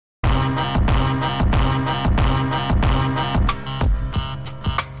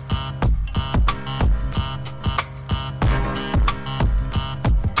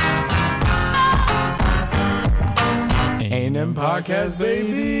A&M Podcast,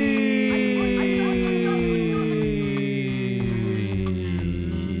 baby.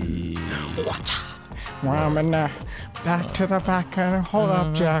 Watcha. Back to the back and hold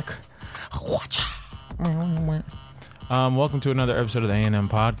up, Jack. Watcha. Welcome to another episode of the A&M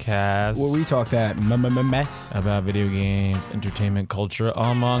Podcast, Where we talk that mess about video games, entertainment, culture,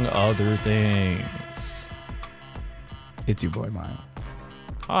 among other things. It's your boy, Mile.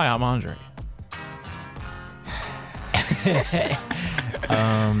 Hi, I'm Andre.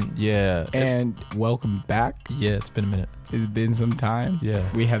 Yeah. And welcome back. Yeah, it's been a minute. It's been some time. Yeah.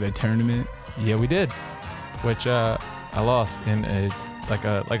 We had a tournament. Yeah, we did. Which I lost in a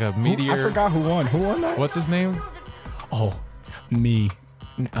meteor. I forgot who won. Who won that? What's his name? Oh, me.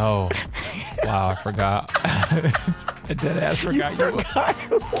 Oh, wow, I forgot. I dead ass forgot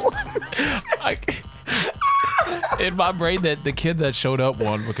you won. In my brain, that the kid that showed up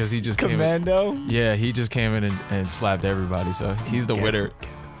won because he just Commando? came in. Yeah, he just came in and slapped everybody, so he's the winner.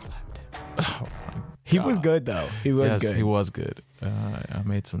 Guess who slapped him? Oh, He was good, though. He was good. He was good. I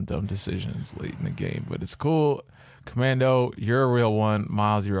made some dumb decisions late in the game, but it's cool. Commando, you're a real one.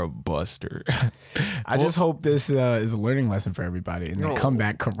 Miles, you're a buster. I just hope this is a learning lesson for everybody and they come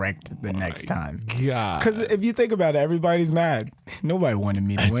back correct the next time. God. Because if you think about it, everybody's mad. Nobody wanted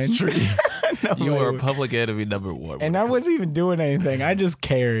me to win. You were public enemy number one. And I wasn't even doing anything. I just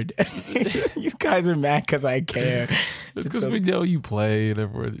cared. You guys are mad because I care. It's because we know you played.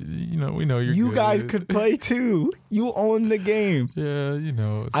 We know you're You good. guys could play too. You own the game.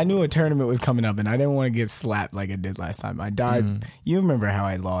 Yeah, I knew a tournament was coming up and I didn't want to get slapped like I did last time. I died. You remember how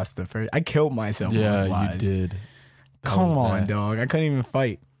I lost the first? I killed myself. Yeah, with lives. you did. Come on, dog. I couldn't even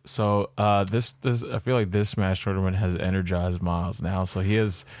fight. So this I feel like this Smash tournament has energized Miles now. So he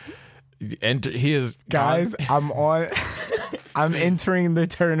is guys. I'm on. I'm entering the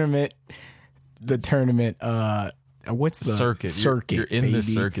tournament. What's the circuit? You're in the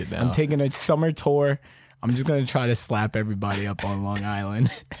circuit now. I'm taking a summer tour. I'm just gonna try to slap everybody up on Long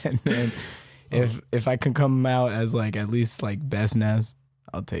Island, and then if I can come out as at least best Nez,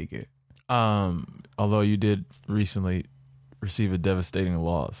 I'll take it. Although you did recently receive a devastating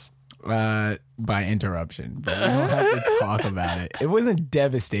loss. By interruption, but we don't have to talk about it. It wasn't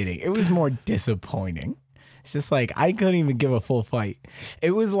devastating. It was more disappointing. It's just I couldn't even give a full fight.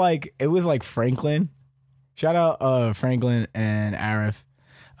 It was like Franklin. Shout out Franklin and Arif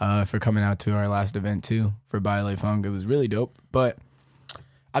for coming out to our last event too for Baile Funk. It was really dope. But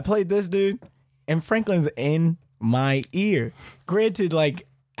I played this dude, and Franklin's in my ear. Granted,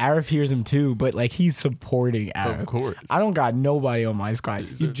 Arif hears him too, but he's supporting Arif. Of course. I don't got nobody on my squad.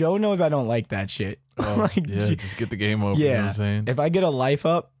 Joe knows I don't like that shit. Oh, just get the game over. Yeah. You know what I'm saying? If I get a life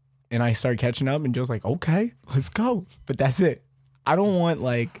up and I start catching up and Joe's okay, let's go. But that's it. I don't want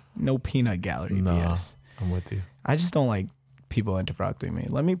no peanut gallery BS. I'm with you. I just don't like people interrupting me.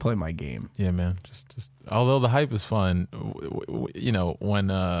 Let me play my game. Yeah, man. Just although the hype is fun,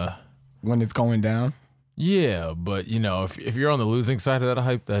 when it's going down. Yeah, but if you're on the losing side of that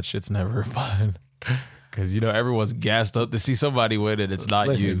hype, that shit's never fun. Because everyone's gassed up to see somebody win and it's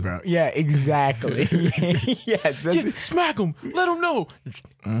not you, bro. Yeah, exactly. Yes, smack them. Let them know.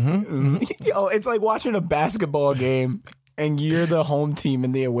 Yo, it's like watching a basketball game. And you're the home team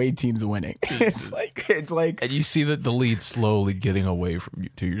and the away team's winning. It's like, and you see that the lead slowly getting away from you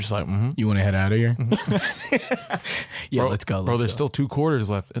too. You're just you want to head out of here? Yeah, bro, let's go. Bro, there's still 2 quarters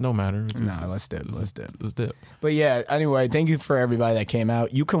left. It don't matter. Let's dip. Let's dip. But yeah, anyway, thank you for everybody that came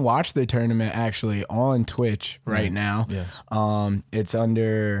out. You can watch the tournament actually on Twitch right now. Yeah. It's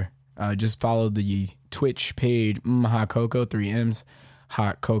under, just follow the Twitch page, Hot Cocoa, 3 M's,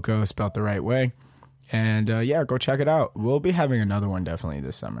 Hot Cocoa spelled the right way. And go check it out. We'll be having another one definitely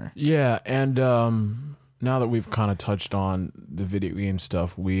this summer. Yeah, and now that we've kind of touched on the video game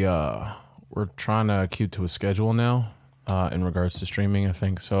stuff, we're trying to keep to a schedule now in regards to streaming, I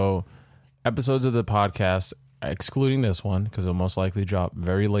think. So episodes of the podcast, excluding this one, because it'll most likely drop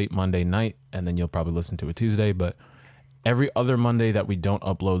very late Monday night, and then you'll probably listen to it Tuesday. But every other Monday that we don't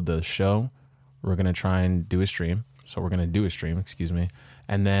upload the show, we're going to try and do a stream. So we're going to do a stream, excuse me.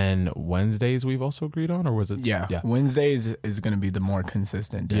 And then Wednesdays we've also agreed on, or was it? Yeah. Wednesdays is going to be the more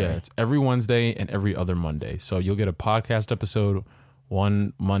consistent day. Yeah, it's every Wednesday and every other Monday. So you'll get a podcast episode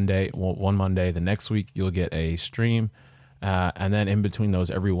one Monday. The next week you'll get a stream. And then in between those,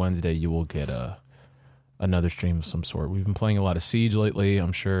 every Wednesday you will get a another stream of some sort. We've been playing a lot of Siege lately.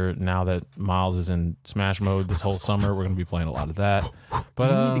 I'm sure now that Miles is in Smash mode this whole summer, we're going to be playing a lot of that. But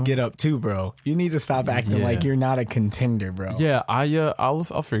you need to get up too, bro. You need to stop acting like you're not a contender, bro. Yeah, I'll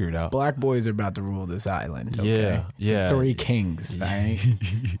figure it out. Black boys are about to rule this island. Okay? Yeah. 3 kings. Right?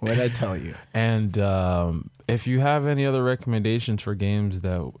 What'd I tell you? And if you have any other recommendations for games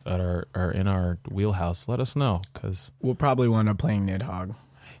that are in our wheelhouse, let us know, because we'll probably wind up playing Nidhogg.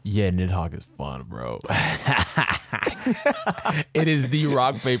 Yeah, Nidhogg is fun, bro. It is the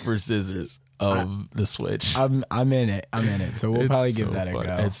rock paper scissors of the Switch. I'm in it. So we'll probably give that a go.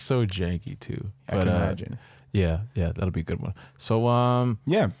 It's so janky too. I can imagine. Yeah, that'll be a good one. So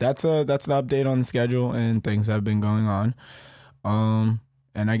that's the update on the schedule and things that have been going on.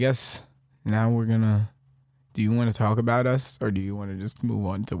 And I guess now we're gonna. Do you want to talk about us, or do you want to just move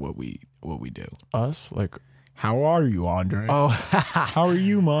on to what we do? Us, like. How are you, Andre? Oh, how are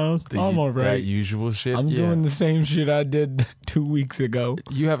you, Miles? I'm all right. That usual shit. I'm doing the same shit I did 2 weeks ago.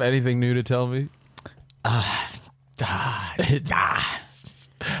 You have anything new to tell me?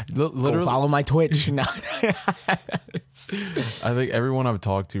 Literally, go follow my Twitch. No. I think everyone I've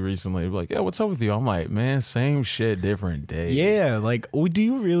talked to recently be like, yeah, what's up with you? I'm like, man, same shit, different day. Yeah, like, do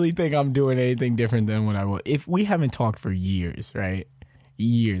you really think I'm doing anything different than what I was? If we haven't talked for years, right?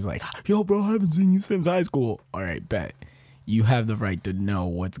 Years, like, yo, bro, I haven't seen you since high school. All right, bet. You have the right to know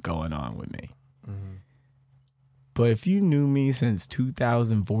what's going on with me. Mm-hmm. But if you knew me since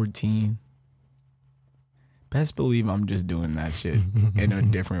 2014, best believe I'm just doing that shit in a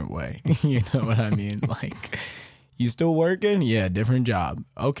different way. You know what I mean? Like, you still working? Yeah, different job.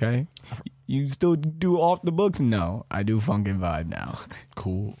 Okay. You still do off the books? No, I do Funkin' Vibe now.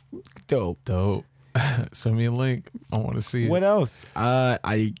 Cool. Dope. Send me a link. I want to see it. What else?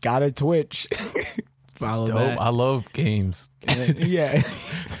 I got a Twitch. Follow that. I love games. Yeah.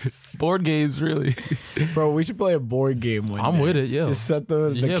 Board games, really. Bro, we should play a board game one I'm day. with it, yeah. Just set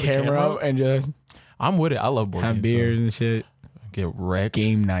the camera up and just... I'm with it. I love board games. Have beers and shit. Get wrecked.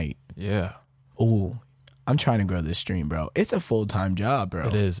 Game night. Yeah. Ooh. I'm trying to grow this stream, bro. It's a full-time job, bro.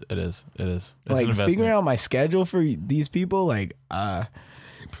 It is. It's like, figuring out my schedule for these people, like,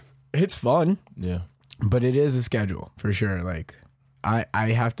 it's fun. Yeah. But it is a schedule, for sure. Like, I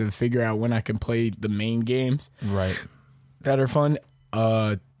have to figure out when I can play the main games. Right. That are fun.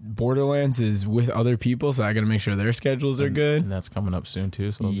 Borderlands is with other people, so I got to make sure their schedules are good. And that's coming up soon,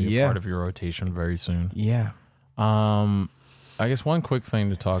 too, so it'll be a part of your rotation very soon. Yeah. I guess one quick thing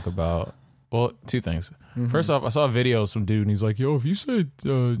to talk about. Well, 2 things. Mm-hmm. First off, I saw a video of some dude, and he's like, yo, if you say,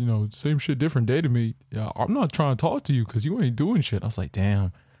 same shit, different day to me, yeah, I'm not trying to talk to you because you ain't doing shit. I was like,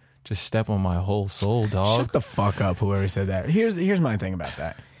 damn. Just step on my whole soul, dog. Shut the fuck up, whoever said that. Here's my thing about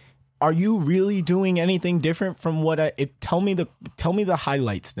that. Are you really doing anything different from what tell me the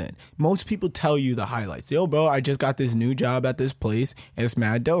highlights then. Most people tell you the highlights. Yo, bro, I just got this new job at this place and it's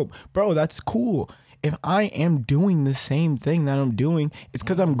mad dope. Bro, that's cool. If I am doing the same thing that I'm doing, it's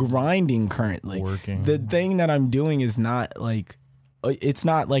because I'm grinding currently. Working. The thing that I'm doing is not like... It's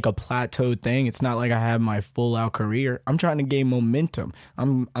not like a plateau thing. It's not like I have my full out career. I'm trying to gain momentum.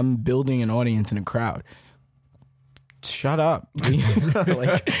 I'm building an audience and a crowd. Shut up.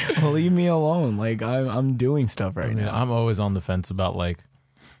 Like, leave me alone. Like, I'm doing stuff right now. I'm always on the fence about like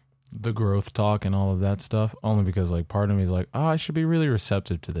the growth talk and all of that stuff, only because like part of me is like, oh, I should be really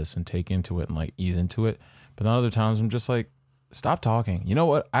receptive to this and take into it and like ease into it. But then other times I'm just like, stop talking. You know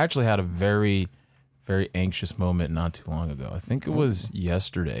what? I actually had a very anxious moment not too long ago. I think it was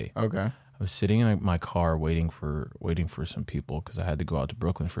yesterday. Okay. I was sitting in my car waiting for some people because I had to go out to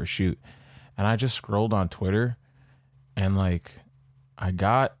Brooklyn for a shoot. And I just scrolled on Twitter and like I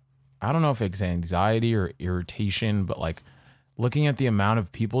don't know if it's anxiety or irritation, but like looking at the amount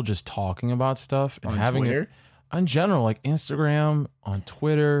of people just talking about stuff and on having Twitter? it in general, like Instagram, on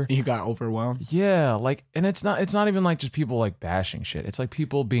Twitter. You got overwhelmed? Yeah, like, and it's not even like just people like bashing shit. It's like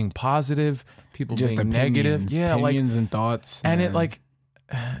people being positive, people just being opinions, negative. Yeah, opinions and thoughts. And it like,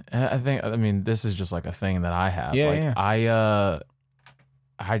 I mean, this is just like a thing that I have. Yeah, like,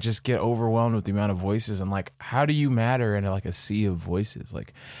 I just get overwhelmed with the amount of voices and like, how do you matter in like a sea of voices?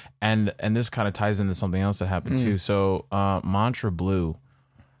 Like, and this kind of ties into something else that happened too. So, Mantra Blue,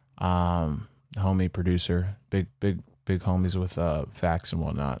 homie producer, big homies with facts and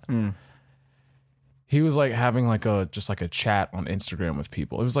whatnot. He was like having like a chat on Instagram with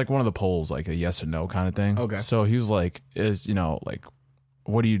people. It was like one of the polls, like a yes or no kind of thing. Okay. So he was like, like,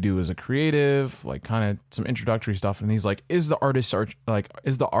 what do you do as a creative? Like kind of some introductory stuff. And he's like, is the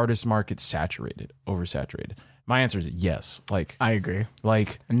artist market saturated, oversaturated? My answer is yes. Like, I agree.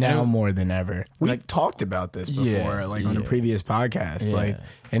 Like Now more than ever. We talked about this before, Yeah, on a previous podcast. Yeah. Like,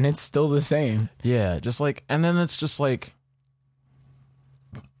 and it's still the same. yeah, just like, and then it's just like,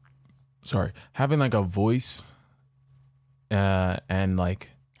 sorry, having like a voice, and like,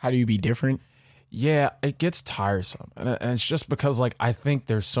 How do you be different? yeah, it gets tiresome, and it's just because like I think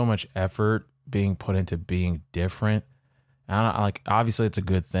there's so much effort being put into being different. And like, obviously it's a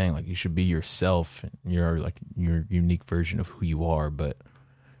good thing. Like, you should be yourself. You're like your unique version of who you are. But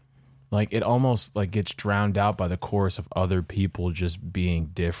like, it almost like gets drowned out by the chorus of other people just being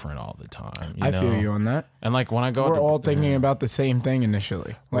different all the time. You I know? feel you on that. And like when I go, We're all thinking about the same thing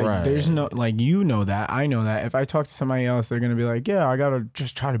initially. Like, Right. there's no, like, you know that. I know that. If I talk to somebody else, they're going to be like, yeah, I got to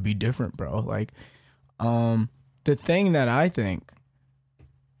just try to be different, bro. Like, the thing that I think,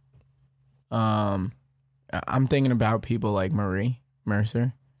 I'm thinking about people like Marie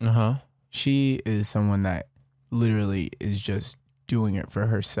Mercer. She is someone that literally is just doing it for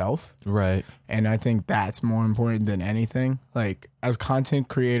herself. right, And I think that's more important than anything. Like, as content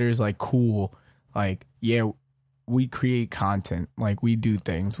creators, like, cool. Like, yeah, we create content. Like, we do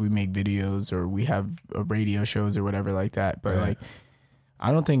things. We make videos or we have radio shows or whatever like that. But, Right. like,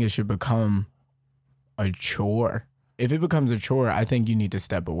 I don't think it should become a chore. If it becomes a chore, I think you need to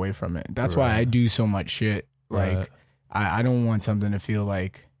step away from it. That's why I do so much shit. Like, Right. I don't want something to feel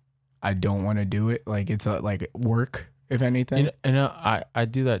like I don't want to do it. Like, it's like work, if anything. I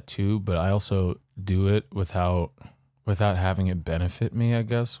do that too, but I also do it without having it benefit me, I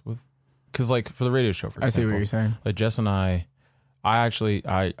guess. Because like for the radio show, for I see example, what you're saying. like Jess and I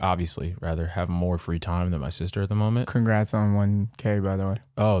obviously rather have more free time than my sister at the moment. Congrats on 1K, by the way.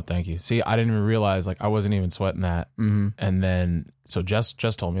 Oh, thank you. See, I didn't even realize, like, I wasn't even sweating that. Mm-hmm. And then, so Jess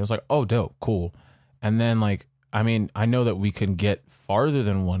told me, I was like, oh, dope, cool. And then, like, I mean, I know that we can get farther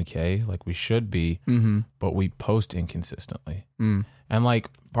than 1K, like we should be, but we post inconsistently. And, like,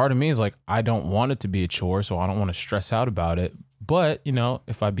 part of me is like, I don't want it to be a chore, so I don't want to stress out about it. But, you know,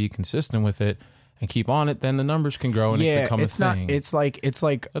 if I be consistent with it and keep on it, then the numbers can grow and it become a thing. It's like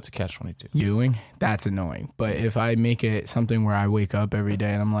That's a catch-22. doing. That's annoying. But if I make it something where I wake up every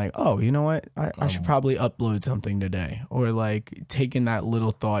day and I'm like, oh, you know what? I should probably upload something today, or like taking that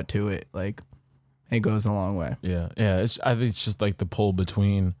little thought to it, like it goes a long way. Yeah. I think it's just like the pull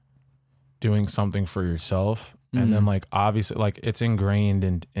between doing something for yourself and then like obviously like it's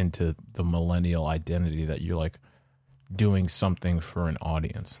ingrained into the millennial identity that you're like doing something for an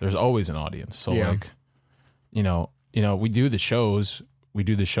audience. There's always an audience. So like, you know, we do the shows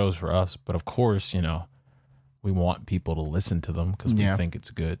for us, but of course, you know, we want people to listen to them because we think it's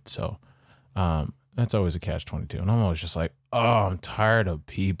good. So that's always a catch-22. And I'm always just like, oh, I'm tired of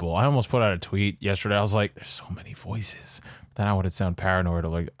people. I almost put out a tweet yesterday. I was like, there's so many voices. Then I would sound paranoid or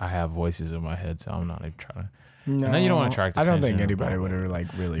like I have voices in my head, so I'm not even trying to. No, And then you don't want to attract I attention. don't think anybody would have like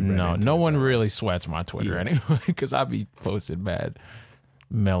really. No one really sweats my Twitter anyway because I be posting bad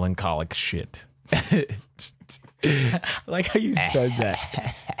melancholic shit. I like how you said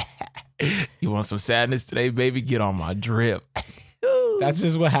that. You want some sadness today, baby? Get on my drip. That's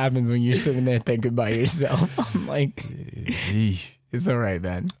just what happens when you're sitting there thinking by yourself. I'm like, it's all right,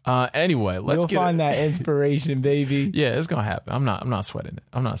 man. Anyway, You'll find that inspiration, baby. Yeah, it's gonna happen. I'm not sweating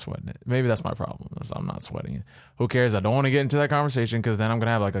it. Maybe that's my problem. I'm not sweating it. Who cares? I don't want to get into that conversation because then I'm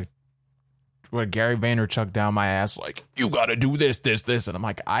gonna have like a Gary Vaynerchuk down my ass, like, you gotta do this, and I'm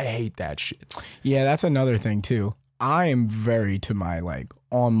like, I hate that shit. Yeah, that's another thing too. I am very to my like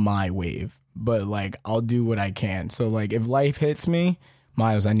on my wave, but like I'll do what I can. So like if life hits me,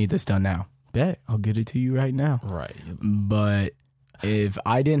 Miles, I need this done now. Bet I'll get it to you right now. Right. But if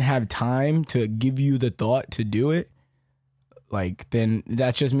I didn't have time to give you the thought to do it, like, then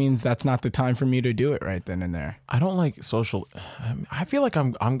that just means that's not the time for me to do it right then and there. I don't like social. I feel like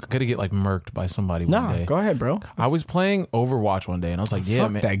I'm gonna get like murked by somebody one day. Go ahead, bro. I was playing Overwatch one day and I was like, yeah,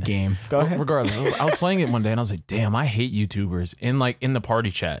 Fuck man. that game. Go ahead. Regardless, I was playing it one day and I was like, damn, I hate YouTubers in the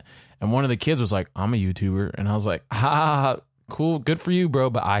party chat. And one of the kids was like, I'm a YouTuber. And I was like, ha, cool, good for you, bro.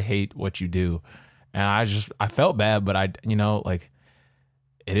 But I hate what you do. And I felt bad, but like,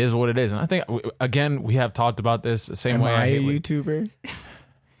 it is what it is. And I think, again, we have talked about this the same way. Am I a YouTuber?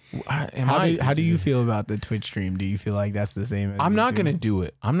 How do you feel about the Twitch stream? Do you feel like that's the same as I'm not YouTube? going to do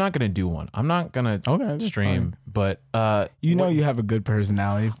it. I'm not going to do one. I'm not going to stream. But you know you have a good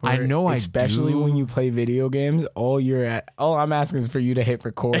personality for I it, know I especially do. when you play video games. All I'm asking is for you to hit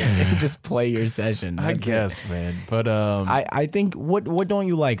record and just play your session. I That's guess, it. man. But I think what don't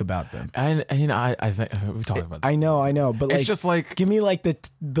you like about them? and I think we talked about that. I know, but like, It's just like, give me like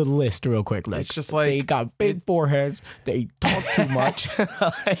the list real quick. Like, it's just like, they got big foreheads. They talk too much.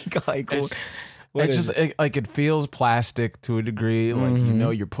 like It's just like it feels plastic to a degree. Like, you know,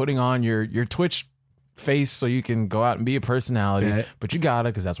 you're putting on your Twitch face so you can go out and be a personality, but you gotta,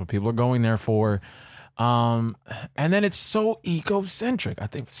 because that's what people are going there for. And then it's so egocentric. I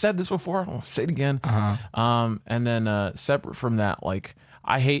think I've said this before. I'll say it again. And then separate from that, like,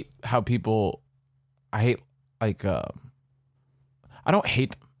 I hate how people. I hate like. I don't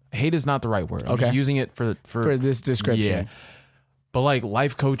hate. Hate is not the right word. I'm just using it for this description. Yeah. But like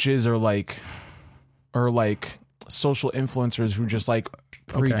life coaches or like social influencers who just like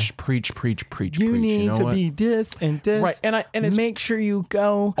preach. You need to be this and this, right? And it's make sure you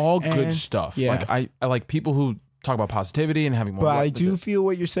go. All good stuff. Yeah. Like I like people who talk about positivity and having more. But I do feel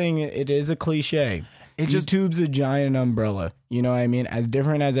what you're saying. It is a cliche. YouTube's a giant umbrella. You know what I mean? As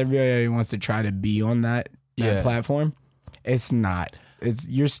different as everybody wants to try to be on that platform, it's not.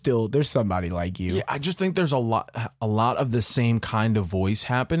 There's somebody like you. Yeah, I just think there's a lot of the same kind of voice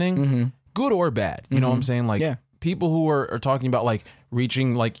happening, good or bad. You know what I'm saying? Like people who are talking about like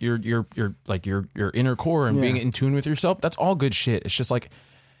reaching like your inner core and being in tune with yourself. That's all good shit. It's just like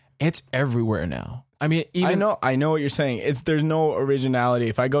it's everywhere now. I mean, I know what you're saying. There's no originality.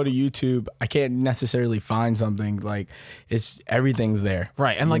 If I go to YouTube, I can't necessarily find something like everything's there.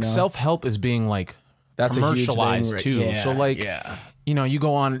 Right. And like self-help is being like that's commercialized too. Yeah, so like you know, you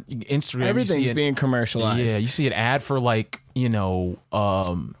go on Instagram, everything's being commercialized. Yeah, you see an ad for like, you know,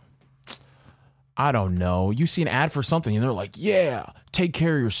 I don't know. You see an ad for something and they're like, yeah, take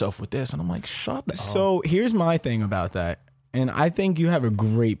care of yourself with this. And I'm like, shut up. So here's my thing about that. And I think you have a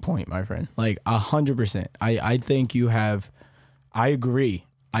great point, my friend. Like 100%. I think you have, I agree.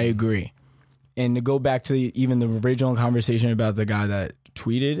 And to go back to even the original conversation about the guy that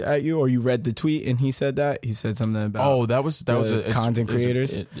tweeted at you, or you read the tweet and he said something about that was a content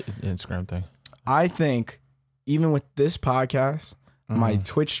creators Instagram thing. I think even with this podcast, my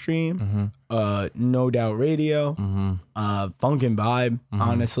Twitch stream, No Doubt Radio, Funk and Vibe,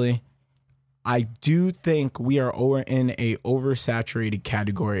 honestly, I do think we are in a oversaturated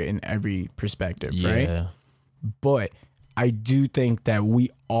category in every perspective, right? But I do think that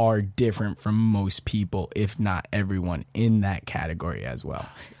we are different from most people, if not everyone, in that category as well.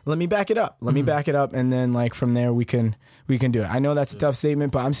 Let me back it up. And then like from there we can do it. I know that's a tough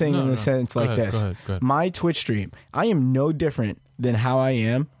statement, but I'm saying in the sense like this. Go ahead. My Twitch stream, I am no different than how I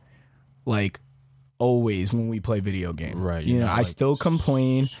am like always when we play video games. Right. You know, I still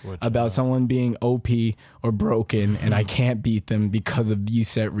complain about someone being OP or broken and I can't beat them because of these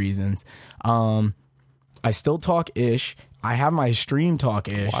set reasons. I still talk ish. I have my stream talk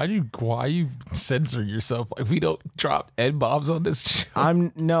ish. Why you censor yourself? Like we don't drop N-bombs on this show.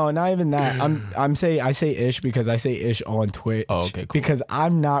 Not even that. I say ish because I say ish on Twitch. Oh, okay, cool. Because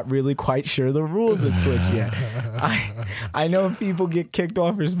I'm not really quite sure the rules of Twitch yet. I know people get kicked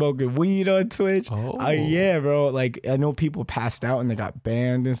off for smoking weed on Twitch. Yeah, bro. Like I know people passed out and they got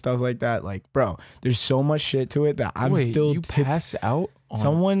banned and stuff like that. Like, bro, there's so much shit to it that I'm still pass out.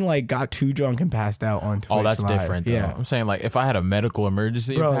 Someone like got too drunk and passed out on Twitch. Oh, that's Live. Different. Though. Yeah, I'm saying like if I had a medical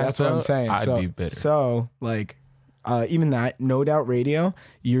emergency, bro, that's what I'm saying. I'd be bitter. So like, even that, No Doubt Radio,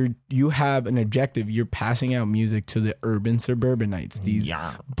 you have an objective. You're passing out music to the urban suburbanites. These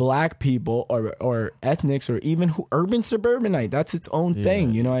black people or ethnics or even urban suburbanite. That's its own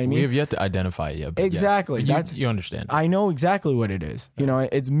thing. You know what I mean? We have yet to identify it yet. Exactly. Yes. You understand. I know exactly what it is. You know,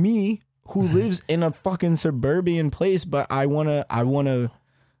 it's me who lives in a fucking suburban place, but I wanna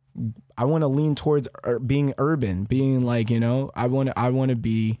lean towards being urban, being like, you know, I wanna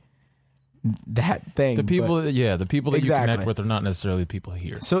be that thing. The people that you connect with are not necessarily the people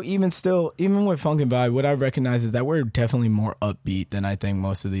here. So even with Funk and Vibe, what I recognize is that we're definitely more upbeat than I think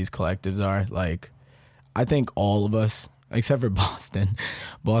most of these collectives are. Like, I think all of us, except for Boston.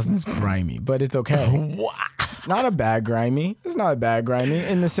 Boston's grimy, but it's okay. Not a bad grimy. It's not a bad grimy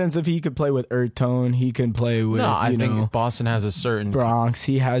in the sense of he could play with Earth Tone. He can play with. No, I think Boston has a certain Bronx.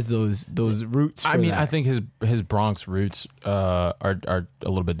 He has those roots. I think his Bronx roots are a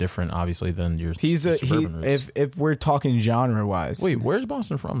little bit different, obviously, than your suburban roots. If we're talking genre wise. Wait, where's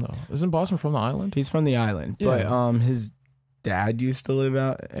Boston from though? Isn't Boston from the island? He's from the island, but his dad used to live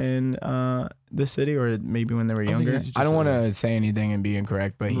out in the city, or maybe when they were younger. I don't want to say anything and be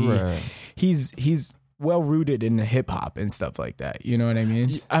incorrect, but he's well rooted in the hip hop and stuff like that. You know what I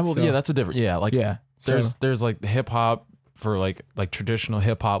mean? That's a different. There's like the hip hop for like traditional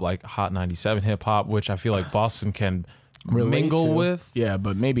hip hop, like Hot 97 hip hop, which I feel like Boston can mingle with. Yeah,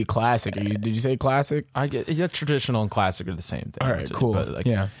 but maybe classic. Did you say classic? I get traditional and classic are the same thing. All right, cool. But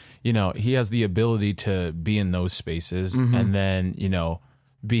you know, he has the ability to be in those spaces and then, you know,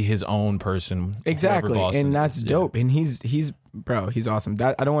 be his own person. Exactly. And that's dope. And he's bro, he's awesome.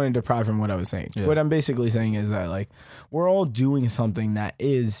 That I don't want to deprive from what I was saying. Yeah. What I'm basically saying is that like we're all doing something that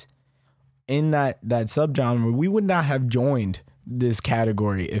is in that subgenre. We would not have joined this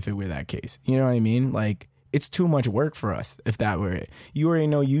category if it were that case. You know what I mean? Like it's too much work for us if that were it. You already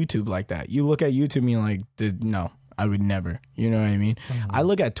know YouTube like that. You look at YouTube and you're like, no, I would never. You know what I mean? I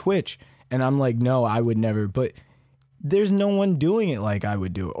look at Twitch and I'm like, no, I would never. But there's no one doing it like I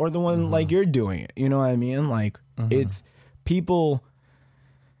would do it, or the one like you're doing it. You know what I mean? Like it's people.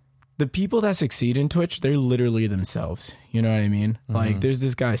 The people that succeed in Twitch, they're literally themselves. You know what I mean? Like there's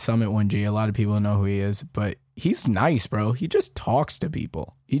this guy Summit1G. A lot of people know who he is, but he's nice, bro. He just talks to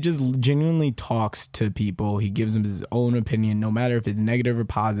people. He just genuinely talks to people. He gives them his own opinion, no matter if it's negative or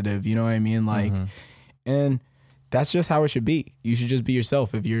positive. You know what I mean? Like, and that's just how it should be. You should just be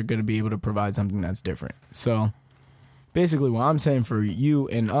yourself if you're going to be able to provide something that's different. So basically what I'm saying for you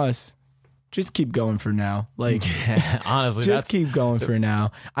and us, just keep going for now. Like, honestly, just keep going for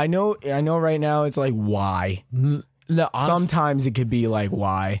now. I know right now it's like, why? No, sometimes it could be like,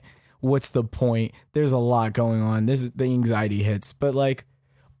 why? What's the point? There's a lot going on. The anxiety hits. But like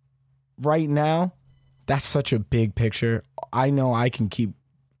right now, that's such a big picture. I know I can keep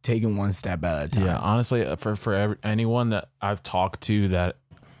taking one step at a time. Yeah, honestly, for anyone that I've talked to that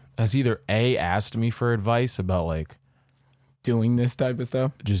has either A, asked me for advice about like doing this type of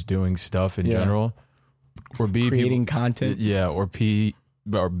stuff, just doing stuff in general, or B, creating content. Yeah, or B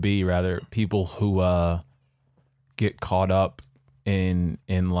rather, people who get caught up in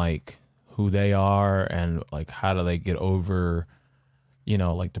like who they are and like how do they get over, you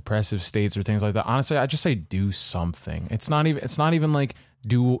know, like depressive states or things like that. Honestly, I just say do something. It's not even like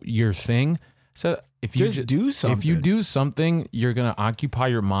do your thing. So if you just do something, if you do something, you're gonna occupy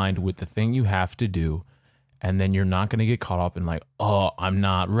your mind with the thing you have to do. And then you're not going to get caught up in like, oh, I'm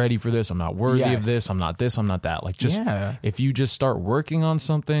not ready for this. I'm not worthy of this. I'm not this. I'm not that. Like just if you just start working on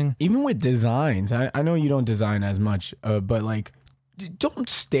something. Even with designs, I know you don't design as much, but like don't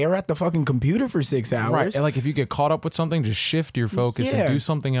stare at the fucking computer for 6 hours. Right. And like if you get caught up with something, just shift your focus and do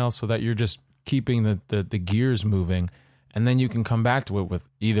something else so that you're just keeping the gears moving. And then you can come back to it with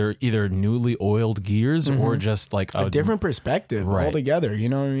either newly oiled gears or just like a different perspective altogether. You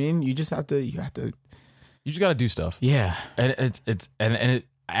know what I mean? You just have to. You just got to do stuff. Yeah. And it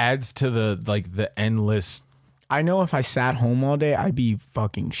adds to the endless. I know if I sat home all day, I'd be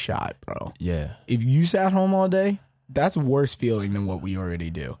fucking shot, bro. Yeah. If you sat home all day, that's a worse feeling than what we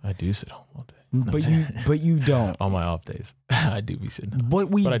already do. I do sit home all day. But you don't. On my off days, I do be sitting home.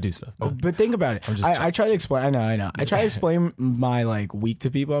 But I do stuff. No. But think about it. I try to explain. I know. I try to explain my like week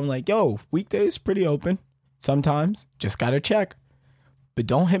to people. I'm like, yo, weekdays pretty open. Sometimes just got to check. But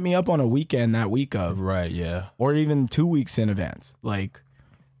don't hit me up on a weekend that week of. Right, yeah. Or even 2 weeks in advance. Like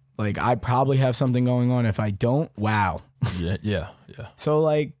I probably have something going on. If I don't, wow. Yeah. So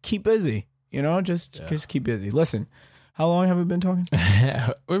like keep busy. You know, just keep busy. Listen, how long have we been talking?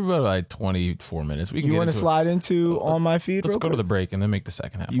 We're about like 24 minutes. You want to slide into On My Feed? Let's go to the break and then make the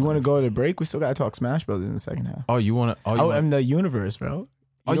second half. You want to go to the break? We still got to talk Smash Brothers in the second half. Oh, you want to? I'm the universe, bro.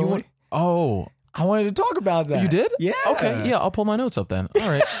 I wanted to talk about that. You did? Yeah. Okay. Yeah, I'll pull my notes up then. All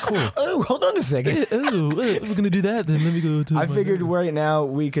right, cool. Oh, hold on a second. We're going to do that. Then let me go to I figured right now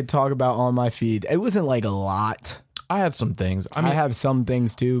we could talk about On My Feed. It wasn't like a lot. I have some things. I have some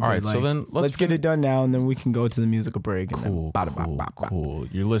things too. All right, like, so then let's get it done now and then we can go to the musical break. Cool.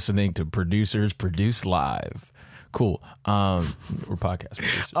 You're listening to Producers Produce Live. Cool. We're podcast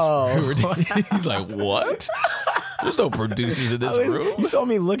producers. Oh. He's like, what? There's no producers in this room. You saw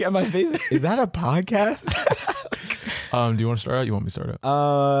me look at my face. Is that a podcast? Do you want to start out? You want me to start out?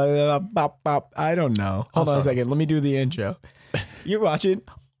 I don't know. Hold on a second. Let me do the intro. You're watching.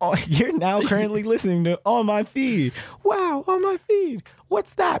 You're now currently listening to On My Feed. Wow, On My Feed.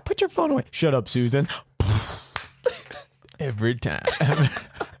 What's that? Put your phone away. Shut up, Susan. Every time.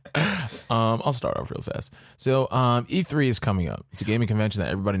 I'll start off real fast. So E3 is coming up. It's a gaming convention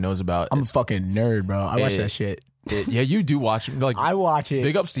that everybody knows about. I'm a fucking nerd, bro. I watch that shit. Yeah, you do watch. Like I watch it.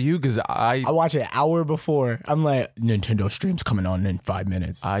 Big ups to you because I watch it an hour before. I'm like, Nintendo stream's coming on in 5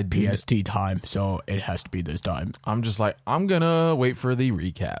 minutes. PST time, so it has to be this time. I'm just like, I'm gonna wait for the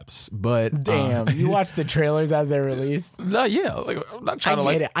recaps. But damn, you watch the trailers as they're released? Yeah, like I'm not trying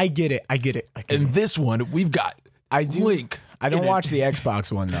to I get it. And this one we've got Link. I don't watch the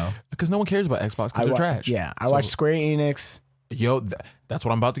Xbox one though because no one cares about Xbox because they're trash. Yeah, I watch Square Enix. Yo, that's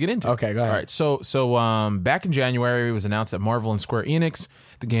what I'm about to get into. Okay, go ahead. All right, so back in January, it was announced that Marvel and Square Enix,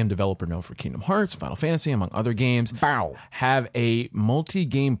 the game developer known for Kingdom Hearts, Final Fantasy, among other games, have a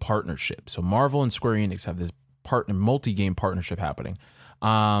multi-game partnership. So Marvel and Square Enix have this multi-game partnership happening.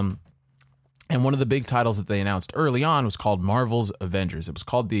 And And one of the big titles that they announced early on was called Marvel's Avengers. It was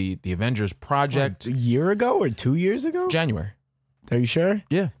called the Avengers Project. Like a year ago or 2 years ago? January. Are you sure?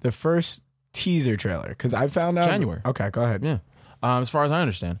 Yeah. The first teaser trailer, because I found out January. Okay, go ahead. Yeah. As far as I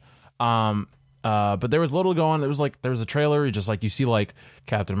understand. But there was little going. There was a trailer. Just like you see like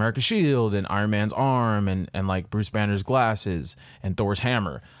Captain America's shield and Iron Man's arm and like Bruce Banner's glasses and Thor's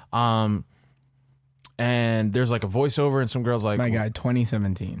hammer. And there's like a voiceover and some girls like, My God,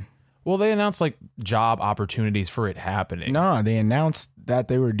 2017. well, they announced like job opportunities for it happening. No, they announced that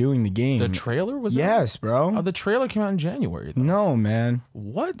they were doing the game. The trailer was Yes, bro. Oh, the trailer came out in January. Though. No, man.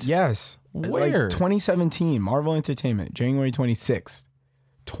 What? Yes. Where? Like 2017, Marvel Entertainment, January 26th,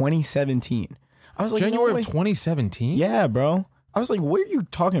 2017. I was like, January no way. of 2017? Yeah, bro. I was like, what are you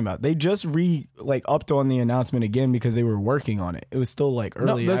talking about? They just upped on the announcement again because they were working on it. It was still like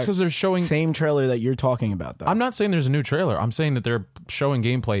early. No, that's because they're showing. Same trailer that you're talking about, though. I'm not saying there's a new trailer. I'm saying that they're showing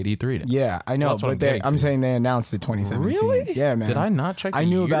gameplay at E3. Yeah, I know, That's what but I'm I'm saying they announced it 2017. Really? Yeah, man. Did I not check? I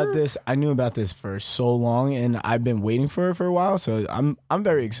knew about this. I knew about this for so long, and I've been waiting for it for a while. So I'm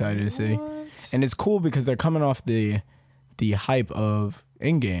very excited to see, and it's cool because they're coming off the hype of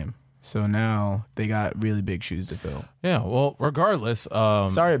Endgame. So now they got really big shoes to fill. Yeah. Well, regardless.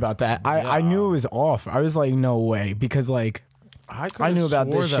 Sorry about that. I knew it was off. I was like, no way, because like I knew about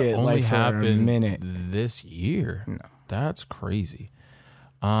this shit like for a minute. This year. No. That's crazy.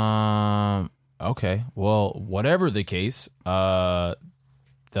 Okay. Well, whatever the case, Go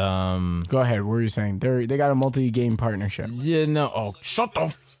ahead. What were you saying? They got a multi-game partnership. yeah, no. Oh, shut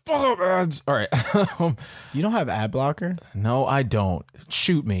the fuck up, ads. All right. You don't have ad blocker? No, I don't.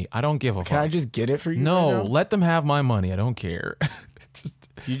 Shoot me. I don't give a Can fuck. I just get it for you? No, right now? let them have my money. I don't care.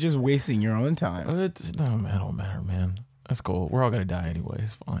 You're just wasting your own time. It don't matter, man. That's cool. We're all gonna die anyway.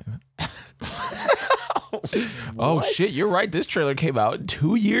 It's fine. Oh shit, you're right. This trailer came out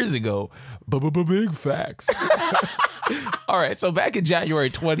 2 years ago. Big facts. All right, so back in January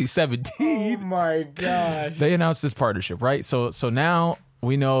 2017, Oh my gosh. they announced this partnership, right? So now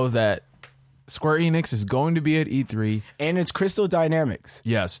we know that Square Enix is going to be at E3. And it's Crystal Dynamics.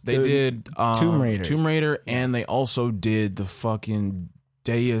 Yes, they did Tomb Raiders. Tomb Raider, and they also did the fucking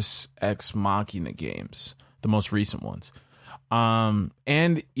Deus Ex Machina games, the most recent ones. And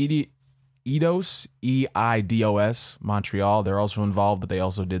Eidos, EIDOS, Montreal, they're also involved, but they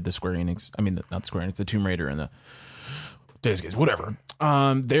also did the Square Enix. I mean, not Square Enix, the Tomb Raider and the Deus games, whatever.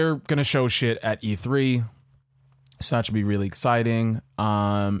 They're gonna show shit at E3, so that should be really exciting.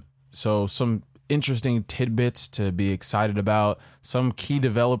 So some interesting tidbits to be excited about. Some key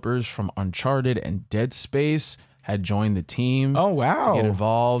developers from Uncharted and Dead Space had joined the team. Oh, wow. To get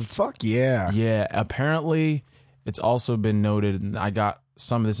involved. Fuck yeah. Yeah, apparently it's also been noted, and I got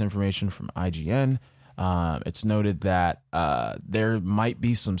some of this information from IGN. It's noted that there might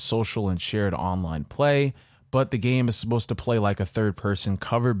be some social and shared online play, but the game is supposed to play like a third-person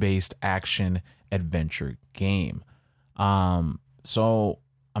cover-based action adventure game. So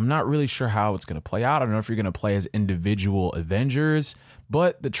I'm not really sure how it's going to play out. I don't know if you're going to play as individual Avengers,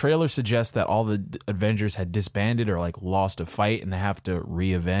 but the trailer suggests that all the Avengers had disbanded or like lost a fight and they have to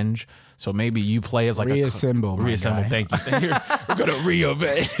re-avenge. So maybe you play as like Reassemble, my reassemble. guy. Thank you. We're going to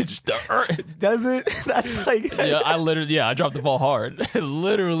re-avenge the Earth. Does it? That's like... Yeah, I dropped the ball hard.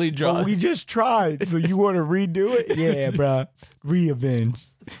 Literally dropped. Well, we just tried, so you want to redo it? Yeah, bro. Re-avenge.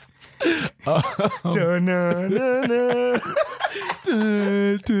 Dun-dun-dun-dun.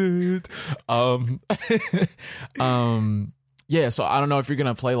 Yeah, so I don't know if you're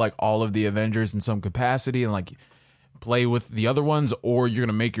gonna play like all of the Avengers in some capacity and like play with the other ones, or you're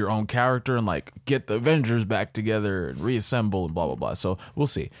gonna make your own character and like get the Avengers back together and reassemble and blah blah blah. So we'll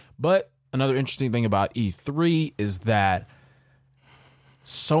see. But another interesting thing about E3 is that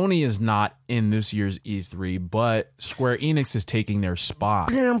Sony is not in this year's E3, but Square Enix is taking their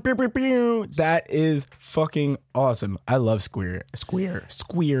spot. That is fucking awesome. I love Square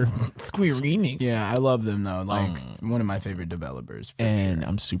Enix. Yeah, I love them though. Like one of my favorite developers. And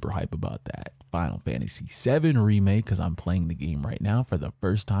I'm super hype about that Final Fantasy VII remake because I'm playing the game right now for the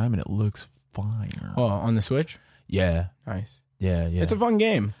first time and it looks fire. Oh, on the Switch? Yeah. Nice. Yeah. It's a fun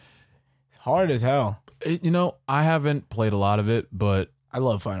game. It's hard as hell. I haven't played a lot of it, but I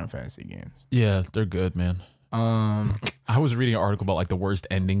love Final Fantasy games. yeah, they're good, man. I was reading an article about like the worst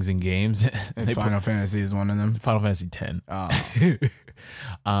endings in games. And Final Fantasy is one of them. Final Fantasy X.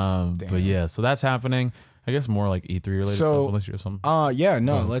 Oh. But yeah, so that's happening. I guess more like E3 related stuff, unless you have something. Yeah,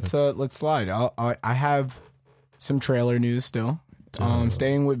 no, okay. let's slide. I have some trailer news still.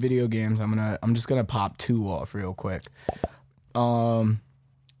 Staying with video games, I'm just gonna pop two off real quick.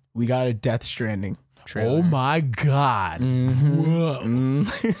 We got a Death Stranding trailer. Oh my God. Whoa.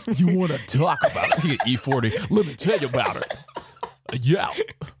 You want to talk about it? E40. Let me tell you about it. Yeah.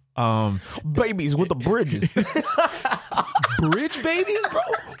 Babies with the bridges. Bridge babies, bro?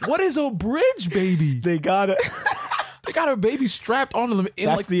 What is a bridge baby? They got a baby strapped onto them.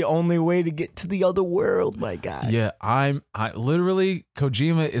 That's the only way to get to the other world, my guy. Yeah, I literally,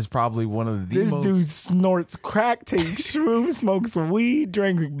 Kojima is probably one of the This dude snorts crack, takes shrooms, smokes weed,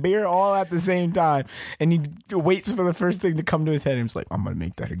 drinks beer all at the same time. And he waits for the first thing to come to his head. And he's like, I'm going to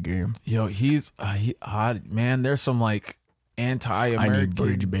make that a game. Yo, he's, man, there's some like anti-American. I need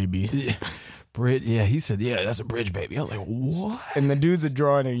bridge baby. Bridge, yeah, he said, yeah, that's a bridge baby. I was like, what? And the dude's a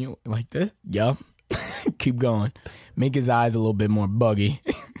drawing and you like this? Yup. Keep going. Make his eyes a little bit more buggy.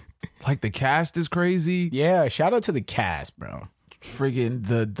 Like the cast is crazy. Yeah, shout out to the cast, bro. Friggin'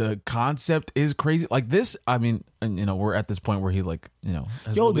 the concept is crazy. Like this, I mean, and, you know, we're at this point where he like, you know,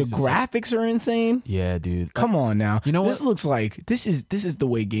 yo, the graphics are insane. Yeah, dude. Come on now. You know this what? looks like this is the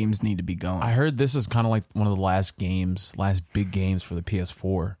way games need to be going. I heard this is kind of like one of the last big games for the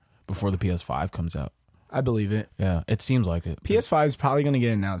PS4 before the PS5 comes out. I believe it. Yeah, it seems like it. PS5 is probably going to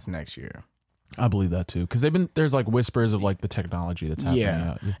get announced next year. I believe that too, because there's like whispers of like the technology that's happening.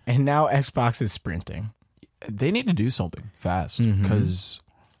 Yeah, and now Xbox is sprinting. They need to do something fast because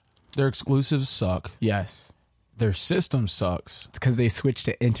their exclusives suck. Yes, their system sucks. It's because they switched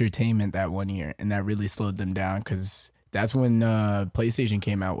to entertainment that one year, and that really slowed them down. Because that's when PlayStation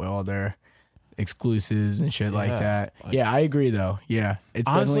came out with all their exclusives and shit like that. Yeah, I agree though. Yeah,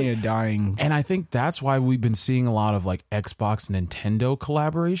 it's honestly, definitely a dying. And I think that's why we've been seeing a lot of like Xbox Nintendo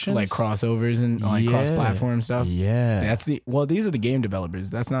collaborations, like crossovers and like cross-platform stuff. Yeah, these are the game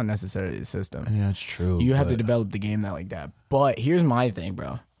developers. That's not necessarily the system. Yeah, it's true. You have to develop the game that like that. But here's my thing,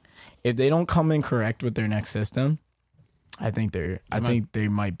 bro. If they don't come in correct with their next system, I think they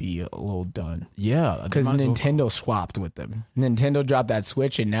might be a little done. Yeah, because Nintendo swapped with them. Nintendo dropped that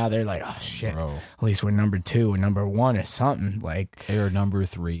Switch, and now they're like, oh shit. Bro. At least we're number 2 or number 1 or something. Like they are number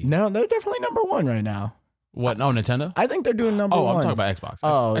 3. No, they're definitely number 1 right now. What? No, Nintendo. I think they're doing number 1. Oh, I'm talking about Xbox.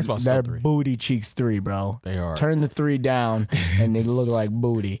 Oh, Xbox they're 3. booty cheeks 3, bro. They are. Turn the 3 down, and they look like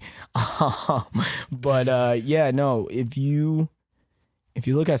booty. But yeah, no. If you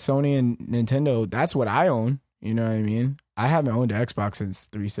look at Sony and Nintendo, that's what I own. You know what I mean? I haven't owned an Xbox since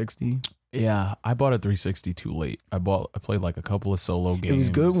 360. Yeah, I bought a 360 too late. I played like a couple of solo games. It was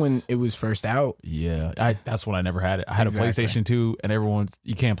good when it was first out. Yeah, that's when I never had it. I had a PlayStation 2, and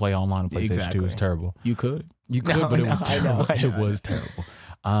you can't play online on PlayStation 2. It's terrible. You could, but it was terrible. It was terrible.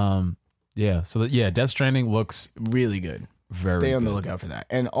 Yeah. So Death Stranding looks really good. Very. Stay on the lookout for that.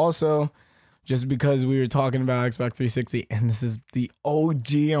 And also, just because we were talking about Xbox 360, and this is the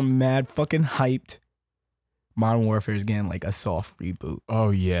OG, I'm mad fucking hyped. Modern Warfare is getting like a soft reboot. Oh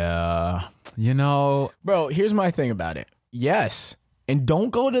yeah, you know, bro. Here's my thing about it. Yes, and don't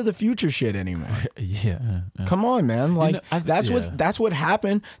go to the future shit anymore. Yeah, come on, man. Like that's what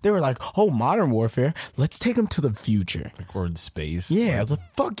happened. They were like, oh, Modern Warfare. Let's take them to the future. Like we're in space. Yeah,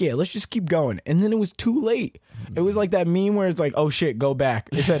 fuck yeah. Let's just keep going. And then it was too late. It was like that meme where it's like, oh shit, go back.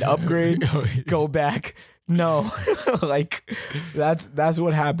 It said upgrade, go back. No, like that's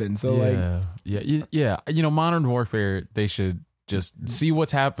what happened. So yeah. You know, Modern Warfare, they should just see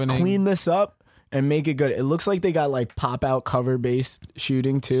what's happening, clean this up, and make it good. It looks like they got like pop out cover based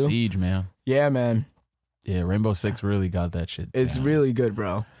shooting too. Siege, man. Yeah, man. Yeah, Rainbow Six really got that shit. It's really good,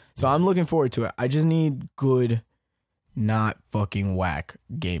 bro. So I'm looking forward to it. I just need good, not fucking whack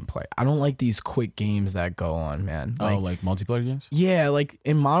gameplay. I don't like these quick games that go on, man. Like multiplayer games? Yeah, like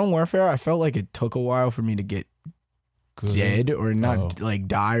in Modern Warfare, I felt like it took a while for me to get dead or not like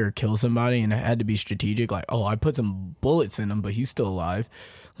die or kill somebody, and it had to be strategic. Like, oh, I put some bullets in him, but he's still alive.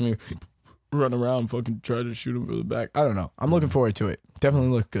 Let me run around and fucking try to shoot him from the back. I don't know. I'm looking forward to it. Definitely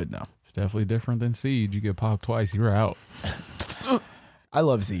look good now. It's definitely different than Siege. You get popped twice, you're out. I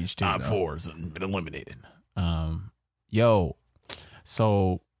love Siege too. Top 4's been eliminated. Yo,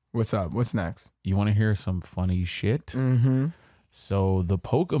 so what's up? What's next? You want to hear some funny shit? Mm-hmm. So the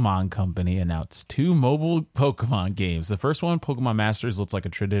Pokemon Company announced 2 mobile Pokemon games. The first one, Pokemon Masters, looks like a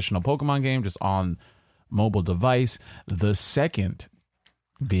traditional Pokemon game just on mobile device. The second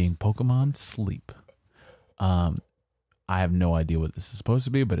being Pokemon Sleep. I have no idea what this is supposed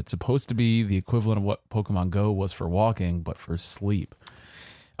to be, but it's supposed to be the equivalent of what Pokemon Go was for walking, but for sleep.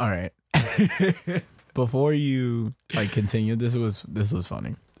 All right. Before you continue, this was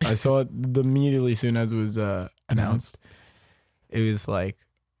funny. I saw it immediately soon as it was announced. It was like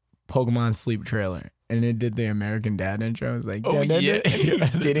Pokemon Sleep trailer, and it did the American Dad intro. I was like,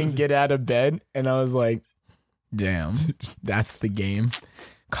 didn't get out of bed, and I was like, damn, that's the game.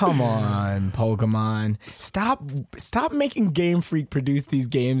 Come on, Pokemon. Stop making Game Freak produce these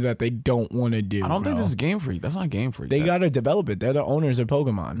games that they don't want to do. I don't think this is Game Freak. That's not Game Freak. They got to develop it. They're the owners of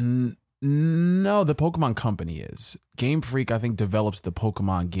Pokemon. No, the Pokemon company is. Game Freak, I think, develops the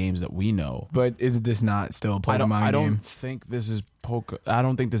Pokemon games that we know. But is this not still a Pokemon game? I don't think this is I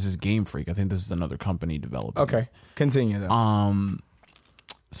don't think this is Game Freak. I think this is another company developing. Okay, continue though.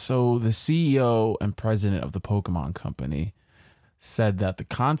 So the CEO and president of the Pokemon company said that the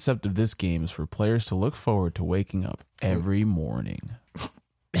concept of this game is for players to look forward to waking up every morning.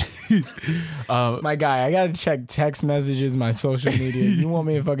 My guy, I gotta check text messages, my social media. You want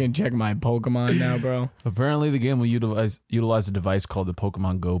me to fucking check my Pokemon now, bro? Apparently, the game will utilize a device called the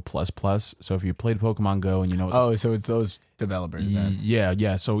Pokemon Go Plus Plus. So if you played Pokemon Go and you know, so it's those developers. Then.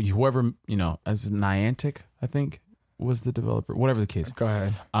 Yeah. So whoever as Niantic, I think, was the developer. Whatever the case. Go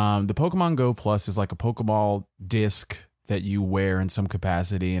ahead. The Pokemon Go Plus is like a Pokeball disc that you wear in some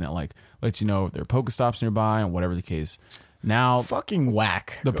capacity, and it like lets you know if there are Pokestops nearby and whatever the case. Now, fucking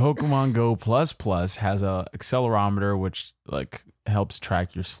whack. The Pokemon Go Plus Plus has a accelerometer which like helps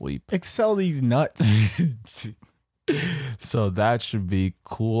track your sleep. Excel these nuts. So that should be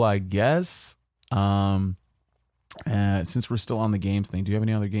cool, I guess. Since we're still on the games thing, do you have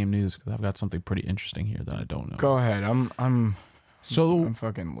any other game news? Because I've got something pretty interesting here that I don't know. Go ahead. I'm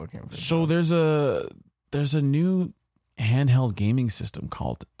fucking looking for. So there's a new handheld gaming system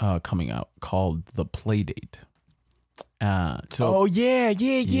coming out called the Playdate. I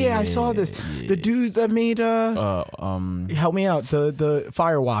saw this. Yeah. The dudes that made help me out. The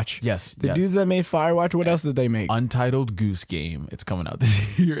Firewatch. Yes. The dudes that made Firewatch. What else did they make? Untitled Goose Game. It's coming out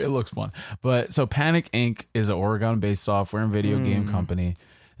this year. It looks fun. But so Panic Inc. is an Oregon-based software and video game company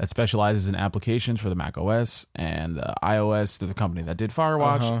that specializes in applications for the Mac OS and iOS. They're the company that did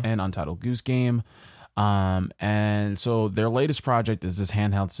Firewatch and Untitled Goose Game. And so their latest project is this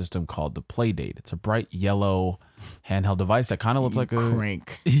handheld system called the Playdate. It's a bright yellow handheld device that kind of looks like a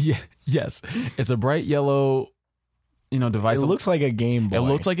crank. Yes, it's a bright yellow, device. It looks like a Game Boy. It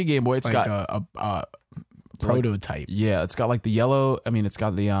looks like a Game Boy. It's like got a prototype. Yeah, it's got like the yellow. I mean, it's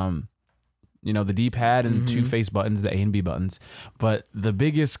got the the D-pad and two face buttons, the A and B buttons. But the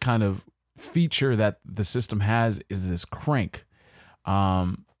biggest kind of feature that the system has is this crank.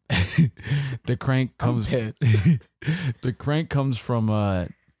 The crank comes. The crank comes from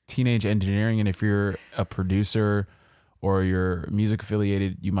Teenage Engineering, and if you're a producer or you're music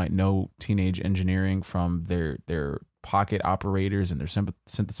affiliated, you might know Teenage Engineering from their pocket operators and their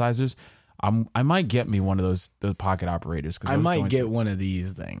synthesizers. I might get me one of those pocket operators. I might get one of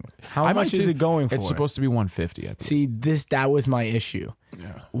these things. How much is it going for? It's supposed to be $150. See, that was my issue.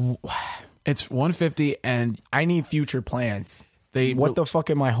 Yeah. It's $150, and I need future plans. What the fuck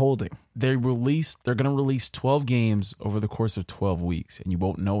am I holding? They're going to release 12 games over the course of 12 weeks, and you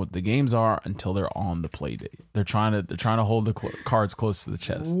won't know what the games are until they're on the Playdate. They're trying to hold the cards close to the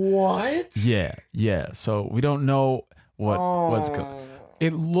chest. What? Yeah. So we don't know what's going.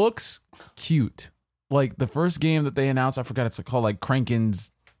 It looks cute. Like the first game that they announced, I forgot, it's called like Crankin'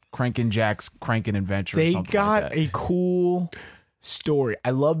 Jack's Crankin' Adventure. They or something got like that. a cool story.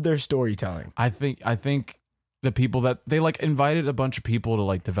 I love their storytelling. I think the people that they like invited a bunch of people to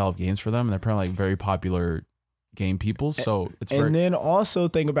like develop games for them, and they're probably like very popular game people. So it's then also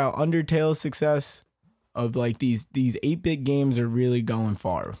think about Undertale's success of like these 8-bit games are really going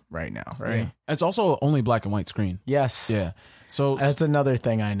far right now, right? Yeah. It's also only black and white screen. Yes. Yeah. So that's another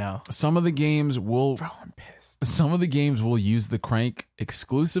thing I know. Some of the games will. Bro, I'm pissed. Some of the games will use the crank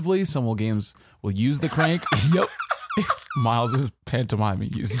exclusively. Some games will use the crank. Yep. Miles is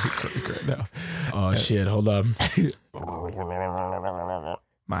pantomiming using the crank right now. Oh shit! Hold on.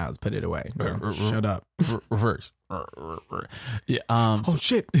 Miles, put it away. No, shut up. Reverse. Yeah. Oh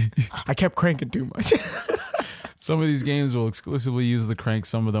shit! I kept cranking too much. Some of these games will exclusively use the crank.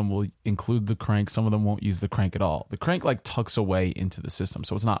 Some of them will include the crank. Some of them won't use the crank at all. The crank like tucks away into the system,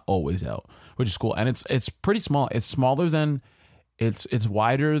 so it's not always out, which is cool. And it's pretty small. It's smaller than it's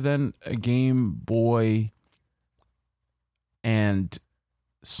wider than a Game Boy and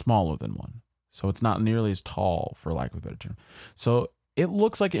smaller than one. So it's not nearly as tall, for lack of a better term. So it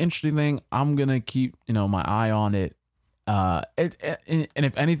looks like an interesting thing. I'm gonna keep my eye on it. And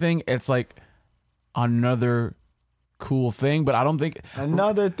if anything, it's like another cool thing, but I don't think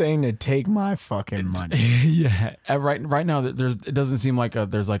another thing to take my fucking money. Yeah, right now it doesn't seem like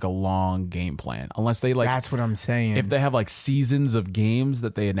there's like a long game plan, unless they like. That's what I'm saying. If they have like seasons of games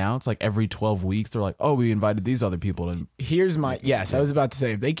that they announce, like every 12 weeks, they're like, oh, we invited these other people. And here's my I was about to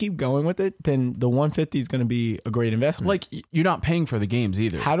say, if they keep going with it, then the 150 is going to be a great investment. Like you're not paying for the games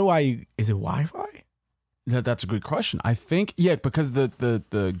either. Is it Wi-Fi? That's a good question. I think, yeah, because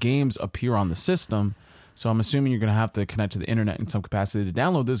the games appear on the system, so I'm assuming you're going to have to connect to the internet in some capacity to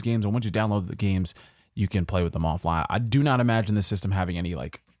download those games, and once you download the games, you can play with them offline. I do not imagine the system having any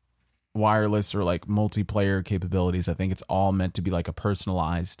like wireless or like multiplayer capabilities. I think it's all meant to be like a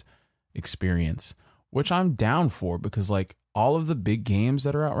personalized experience, which I'm down for, because like all of the big games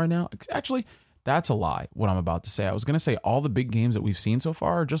that are out right now, actually, that's a lie, what I'm about to say. I was going to say all the big games that we've seen so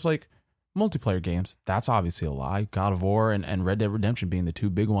far are just like multiplayer games. That's obviously a lie. God of War and Red Dead Redemption being the two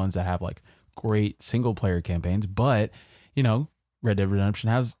big ones that have like great single player campaigns. But, you know, Red Dead Redemption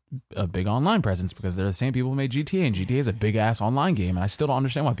has a big online presence because they're the same people who made GTA, and GTA is a big ass online game. And I still don't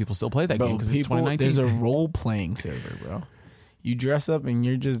understand why people still play that game, because it's 2019. There's a role playing server, bro. You dress up and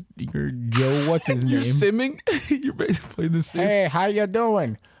you're Joe, what's his name? You're simming? You're basically playing the Sims. Hey, how you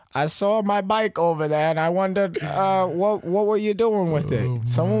doing? I saw my bike over there and I wondered, what were you doing with it?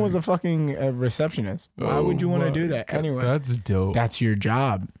 Someone was a fucking receptionist. Why would you want to do that? God, anyway, that's dope. That's your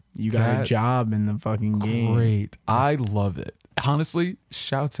job. You got a job in the fucking game. Great. I love it. Honestly,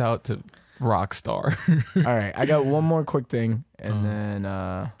 shouts out to Rockstar. All right, I got one more quick thing, and then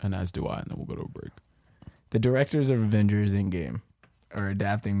and as do I, and then we'll go to a break. The directors of Avengers Endgame are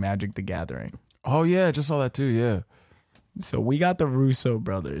adapting Magic the Gathering. Oh yeah, I just saw that too. Yeah. So we got the Russo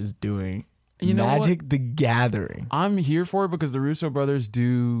brothers doing Magic the Gathering. I'm here for it because the Russo brothers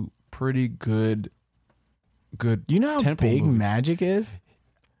do pretty good. You know how big movies. Magic is?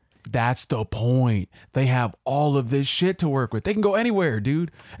 That's the point. They have all of this shit to work with. They can go anywhere, dude.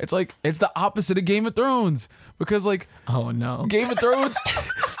 It's like, it's the opposite of Game of Thrones, because like, oh no, Game of Thrones,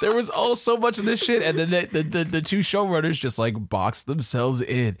 there was all so much of this shit, and then the two showrunners just like boxed themselves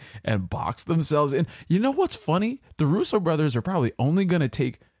in. You know what's funny? The Russo brothers are probably only gonna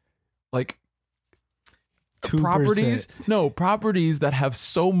take like 2%. properties that have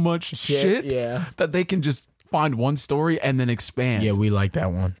so much shit that they can just find one story and then expand. Yeah, we like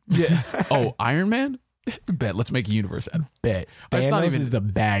that one. Yeah. Oh, Iron Man? Bet. Let's make a universe out of it. Bet. Thanos is the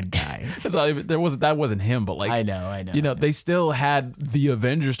bad guy. It's not even, that wasn't him, but like, I know. You know, they still had the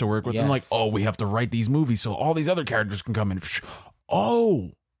Avengers to work with. Yes. And like, oh, we have to write these movies so all these other characters can come in.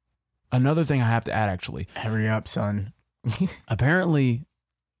 Oh, another thing I have to add, actually. Hurry up, son. Apparently,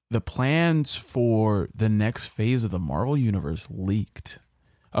 the plans for the next phase of the Marvel Universe leaked.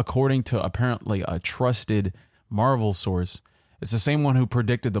 According to apparently a trusted Marvel source. It's the same one who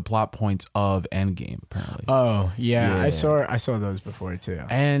predicted the plot points of Endgame, apparently. Oh, yeah. I saw those before too.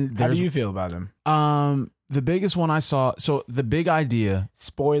 And how do you feel about them? The biggest one I saw, so the big idea,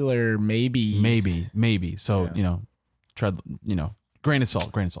 spoiler, maybe. So, grain of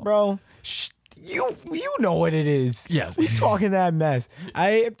salt. Bro, you know what it is. Yes. We talking that mess.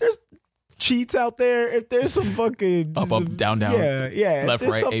 If there's cheats out there, if there's some fucking up, down, yeah, left,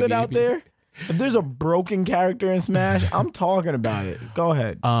 if there's right, something A, B, out B. there, if there's a broken character in Smash, I'm talking about it. Go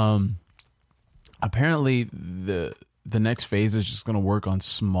ahead. Apparently the next phase is just going to work on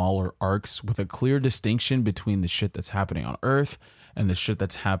smaller arcs with a clear distinction between the shit that's happening on Earth and the shit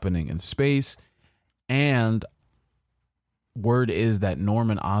that's happening in space. And word is that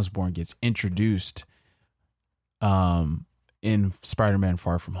Norman Osborn gets introduced in Spider-Man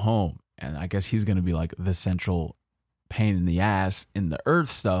Far From Home. And I guess he's going to be like the central pain in the ass in the Earth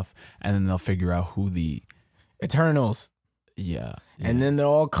stuff. And then they'll figure out who the Eternals. Yeah. And then they'll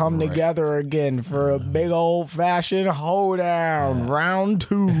all come together again for a big old fashioned hoedown. Round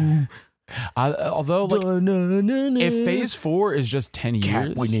 2. Although, like, if phase 4 is just 10 years.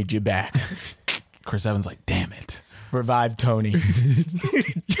 Cap, we need you back. Chris Evans like, damn it. Revive Tony.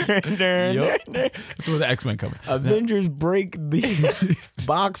 Yep. That's where the X-Men come in. Avengers break the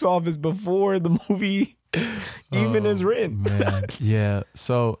box office before the movie even is written. Man. Yeah.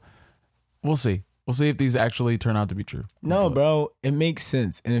 So we'll see. We'll see if these actually turn out to be true. No, bro, it makes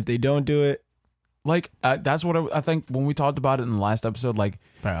sense. And if they don't do it, like, that's what I think when we talked about it in the last episode, like,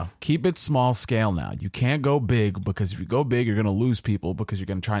 bro, keep it small scale now. You can't go big, because if you go big, you're going to lose people, because you're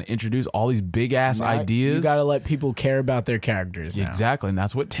going to try and introduce all these big ass ideas. You got to let people care about their characters now. Exactly. And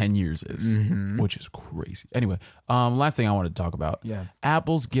that's what 10 years is, which is crazy. Anyway, last thing I wanted to talk about. Yeah.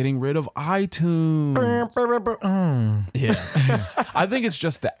 Apple's getting rid of iTunes. Yeah. I think it's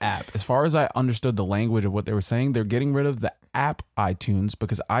just the app. As far as I understood the language of what they were saying, they're getting rid of the app iTunes,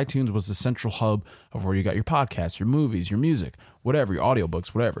 because iTunes was the central hub of where you got your podcasts, your movies, your music, whatever, your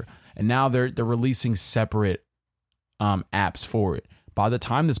audiobooks, whatever. And now they're releasing separate apps for it. By the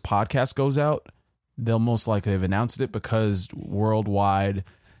time this podcast goes out, they'll most likely have announced it, because Worldwide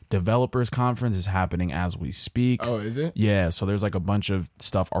Developers Conference is happening as we speak. Oh, is it? Yeah, so there's like a bunch of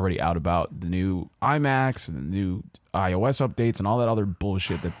stuff already out about the new iMacs and the new iOS updates and all that other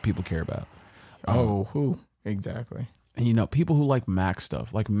bullshit that people care about. Oh, who? Exactly. And, you know, people who like Mac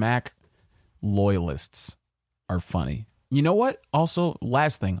stuff, like Mac loyalists are funny. You know what? Also,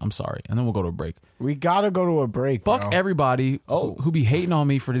 last thing, I'm sorry, and then we'll go to a break. We gotta go to a break. Fuck bro. everybody who be hating on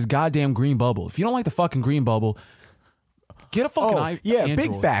me for this goddamn green bubble. If you don't like the fucking green bubble, get a fucking Android.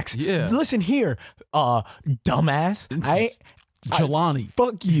 Big facts. Yeah. Listen here, dumbass. Jelani.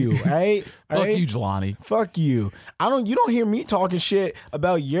 Fuck you, right? Fuck you, Jelani. Fuck you. You don't hear me talking shit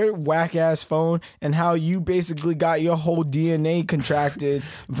about your whack ass phone and how you basically got your whole DNA contracted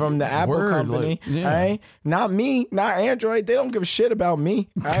from the Apple company. Like, yeah. Right? Not me, not Android. They don't give a shit about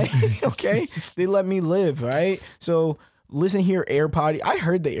me. Right? Okay. They let me live, right? So listen here, AirPod. I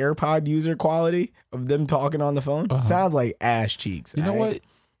heard the AirPod user quality of them talking on the phone. Sounds like ass cheeks. You know what?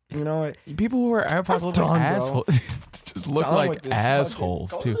 You know what? People who wear AirPods look like assholes. Just look like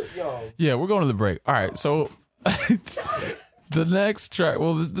assholes too. Yeah, we're going to the break. All right, so the next track.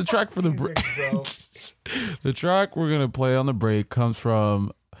 Well, the track for the break. The track we're gonna play on the break comes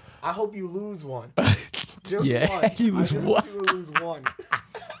from. I hope you lose one. Just one. You lose one. Want you to lose one.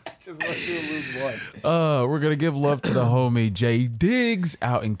 Just want you to lose one. We're gonna give love to the homie Jay Diggs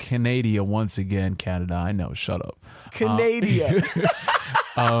out in Canada once again. Canada, I know. Shut up. Canada.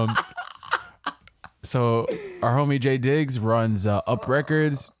 So our homie Jay Diggs runs Up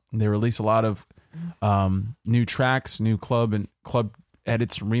Records. They release a lot of new tracks, new club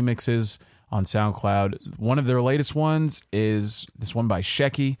edits, remixes on SoundCloud. One of their latest ones is this one by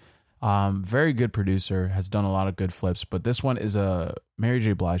Shecky. Very good producer, has done a lot of good flips, but this one is a Mary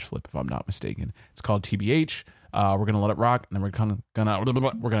J. Blige flip, if I'm not mistaken. It's called TBH. We're gonna let it rock, and then we're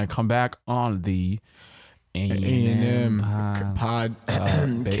gonna come back on the A&M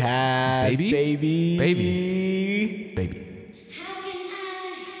podcast, baby. How can I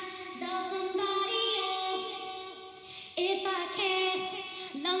love somebody else if I can't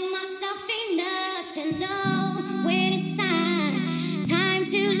love myself enough to know when it's time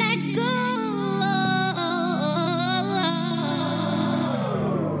to let go?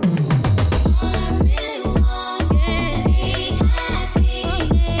 All I really want is to be happy,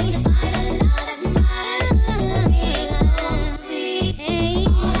 to find a love that's mine, be so sweet.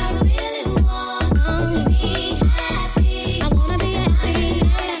 All I really want is to be happy. I wanna be happy,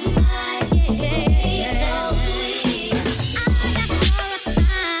 that's mine, be so sweet. I got a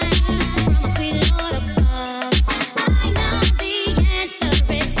sign from a sweet Lord above. I know the answer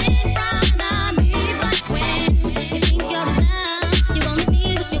is in front of me, but when you think you're enough, you only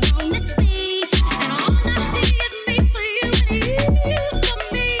see what you want to see, and all I see is me for you and you for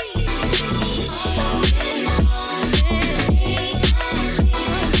me. All I really want is to be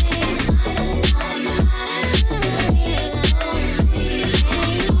happy, find a love that's mine, be so sweet.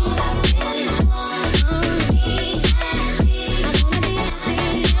 All I really want is to be happy. I wanna be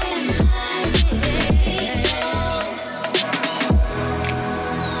happy, that's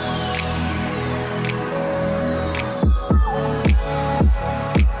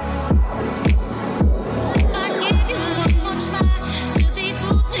I give you one more try. To these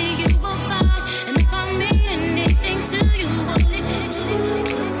rules, will you abide? And if I mean anything to you, will it?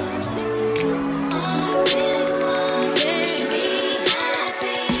 All I really want is to be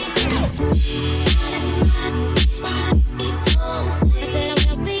happy. That's mine, be so sweet. I said I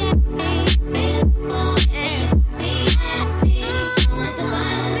will be happy, really want and be happy. Once I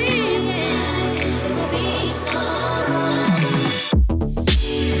finally say it will be so right.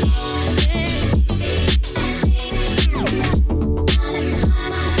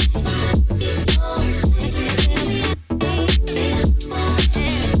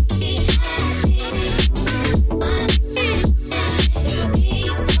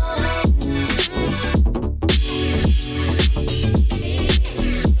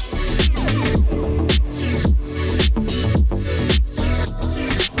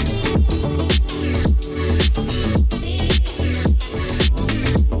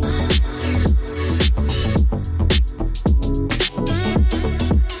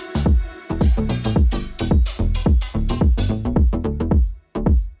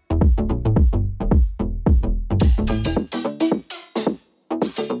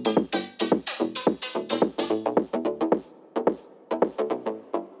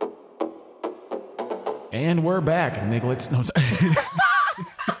 And we're back, Niglets. No,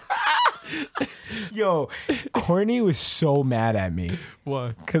 Yo, Courtney was so mad at me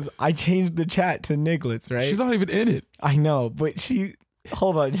what? because I changed the chat to Niglets, right? She's not even in it. I know, but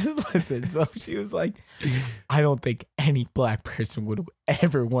hold on, just listen. So she was like, I don't think any black person would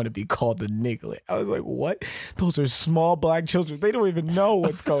ever want to be called a niglet. I was like, what? Those are small black children. They don't even know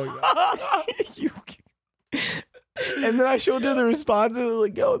what's going on. And then I showed her the responses.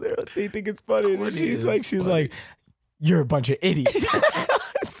 Like, yo, they think it's funny. And then she's like, you're a bunch of idiots.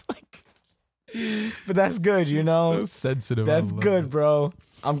 It's like, but that's good, you know. So sensitive. That's good, bro.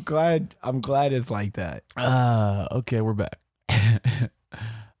 I'm glad it's like that. Okay, we're back.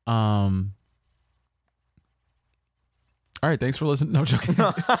 All right, thanks for listening. No joking.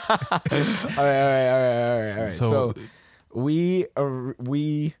 All right. So we are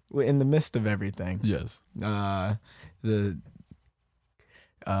in the midst of everything. Yes.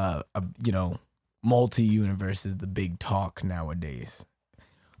 Multi-universe is the big talk nowadays.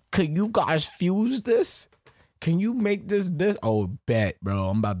 Can you guys fuse this? Can you make this? Oh, bet, bro.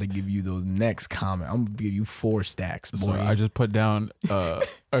 I'm about to give you those next comment. I'm gonna give you 4 stacks, boy. So I just put down a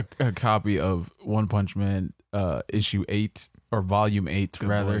copy of One Punch Man issue 8 or volume 8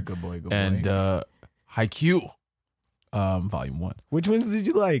 rather. Good boy. And Haikyuu volume 1. Which ones did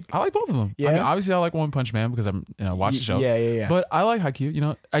you like? I like both of them. Yeah? I mean, obviously I like One Punch Man because I'm watch the show. Yeah. But I like Haikyuu. You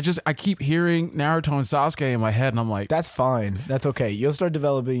know, I keep hearing Naruto and Sasuke in my head, and I'm like, That's fine. That's okay. You'll start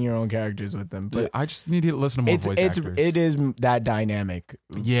developing your own characters with them. But I just need to listen to more voice actors. It is that dynamic.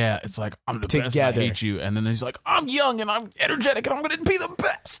 Yeah, it's like I'm the best. And I hate you, and then he's like, I'm young and I'm energetic and I'm gonna be the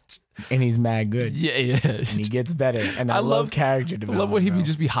best. And he's mad good. Yeah. And he gets better. And I love character development. I love when he would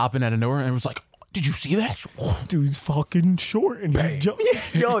just be hopping out of nowhere and it was like, did you see that? Dude's fucking short and he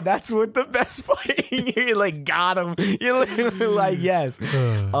jumps. Yo, that's what the best part. You like got him. You're literally like, yes.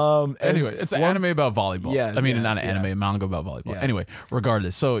 Anyway, it's an anime about volleyball. Yes, I mean, not an anime, a manga about volleyball. Yes. Anyway,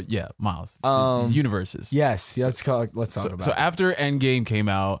 regardless. So yeah, Miles, the universes. Yes, let's talk about it. So after Endgame came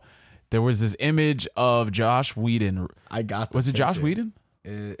out, there was this image of Josh Whedon. I got. Was it Josh Whedon?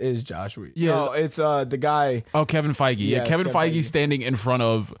 It is Josh Whedon. Yeah, no, it's the guy. Oh, Kevin Feige. Yes, Kevin Feige standing in front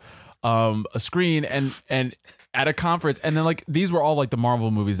of a screen and at a conference, and then like these were all like the Marvel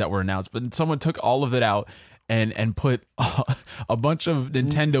movies that were announced, but someone took all of it out and put a bunch of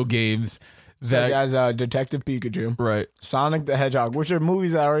Nintendo games Such as Detective Pikachu, right, Sonic the Hedgehog, which are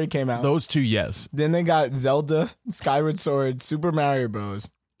movies that already came out. Those 2, yes. Then they got Zelda, Skyward Sword, Super Mario Bros.,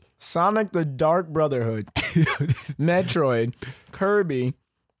 Sonic the Dark Brotherhood, Metroid, Kirby,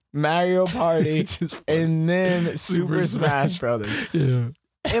 Mario Party, and then Super Smash Brothers. Yeah.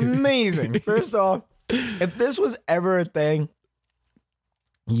 Amazing. First off, if this was ever a thing,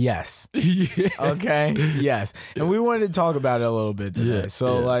 yes. Yeah. Okay? Yes. And we wanted to talk about it a little bit today.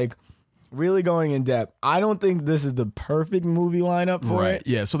 Like, really going in depth. I don't think this is the perfect movie lineup for it.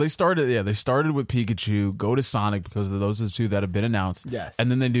 Yeah. So they started with Pikachu, go to Sonic because those are the 2 that have been announced. Yes.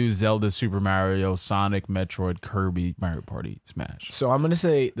 And then they do Zelda, Super Mario, Sonic, Metroid, Kirby, Mario Party, Smash. So I'm going to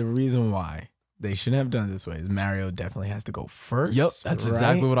say the reason why they shouldn't have done it this way is Mario definitely has to go first. Yep. That's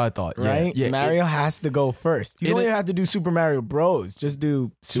exactly what I thought. Right? Yeah. Mario has to go first. You don't even have to do Super Mario Bros. Just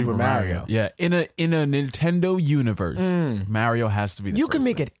do Super Mario. Yeah. In a Nintendo universe, Mario has to be the You first can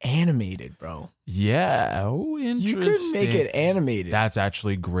make thing. it animated, bro. Yeah. Oh, interesting. You could make it animated. That's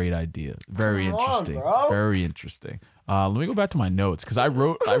actually a great idea. Very Come on, interesting. bro. Very interesting. Let me go back to my notes because I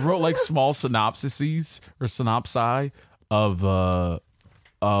wrote like small synopsises or synopsi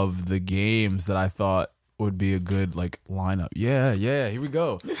of the games that I thought would be a good like lineup. Yeah, here we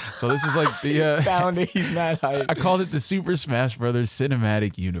go. So this is like the Found it. He's mad hype. I called it the Super Smash Brothers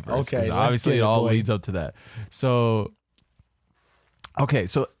Cinematic Universe. Okay, 'cause let's obviously get it it, all boy. leads up to that. So okay,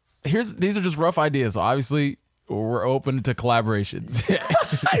 so these are just rough ideas. So obviously we're open to collaborations.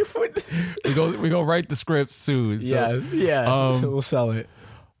 we go write the scripts soon. So, we'll sell it.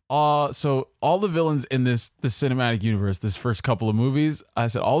 so all the villains in the cinematic universe, this first couple of movies, I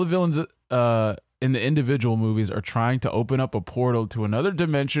said all the villains in the individual movies are trying to open up a portal to another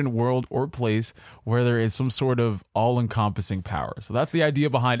dimension, world, or place where there is some sort of all-encompassing power. So that's the idea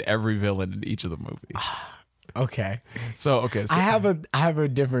behind every villain in each of the movies. Okay. So I have a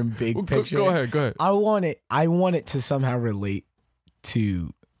different big picture. Go ahead. I want it to somehow relate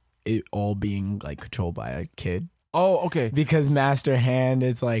to it all being like controlled by a kid. Oh, okay. Because Master Hand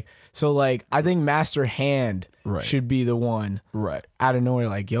is like, so like I think Master Hand should be the one out of nowhere,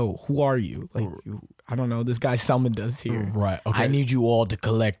 like, yo, who are you? Like, I don't know, this guy summoned us here. Right. Okay. I need you all to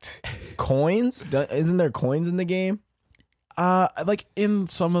collect coins. Isn't there coins in the game? Like in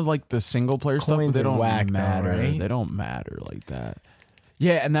some of like the single player stuff, but Coins they are don't whack though, matter. right? They don't matter like that.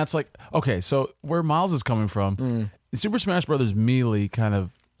 Yeah, and that's like okay. So where Miles is coming from, Super Smash Brothers Melee kind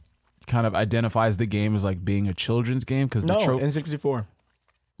of identifies the game as like being a children's game because the N64.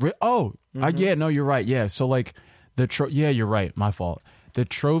 yeah, no, you're right. Yeah, so like you're right. My fault. the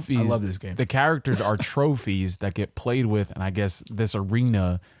trophies. I love this game. The characters are trophies that get played with, and I guess this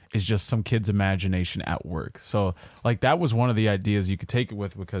arena is just some kid's imagination at work. So like that was one of the ideas you could take it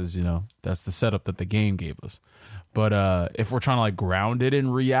with, because that's the setup that the game gave us. But if we're trying to like ground it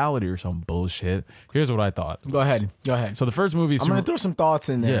in reality or some bullshit, here's what I thought. Go ahead. So the first movie, I'm gonna throw some thoughts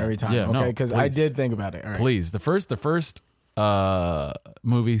in there every time, okay? Because I did think about it. All right. Please, the first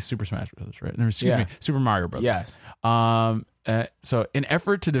movie, Super Smash Brothers, right? No, excuse me, Super Mario Brothers. Yes. So in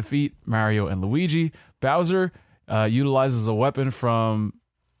effort to defeat Mario and Luigi, Bowser utilizes a weapon from.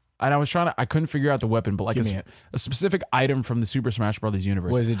 And I couldn't figure out the weapon, but like a specific item from the Super Smash Brothers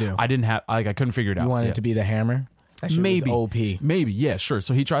universe. What does it do? I couldn't figure it out. You want it to be the hammer? That shit Maybe was OP. Maybe, yeah, sure.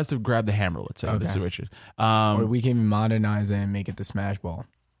 So he tries to grab the hammer, let's say, in this situation. Or we can modernize it and make it the Smash Ball.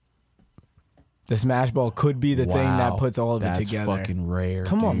 The Smash Ball could be the thing that puts all of it together. That's fucking rare.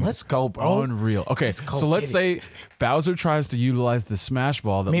 Come on, let's go, bro. Unreal. Okay, so let's say Bowser tries to utilize the Smash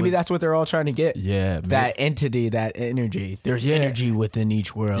Ball. Maybe that's what they're all trying to get. Yeah. That entity, that energy. There's energy within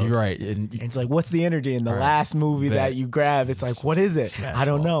each world. You're right. And it's like, what's the energy in the last movie that you grab? It's like, what is it? Smash I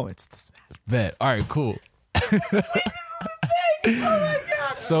don't Ball. know. It's the Smash Ball. Bet. All right, cool.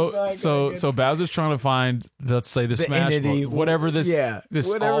 So Bowser's trying to find, let's say, the Smash entity, Ball, whatever this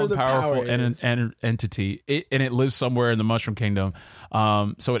whatever the all-powerful power entity, and it lives somewhere in the Mushroom Kingdom.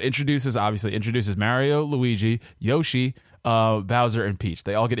 So it introduces Mario, Luigi, Yoshi, Bowser, and Peach.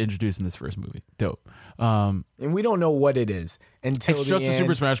 They all get introduced in this first movie. Dope. And we don't know what it is until it's the just end. a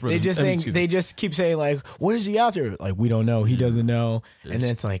Super Smash Bros. They just keep saying like, "What is he after?" Like, we don't know. He doesn't know. And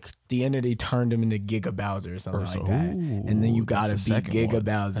then it's like the entity turned him into Giga Bowser or something like that. And then you gotta beat Giga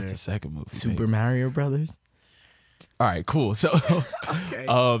Bowser. That's the second movie. Super Mario Brothers. All right, cool. So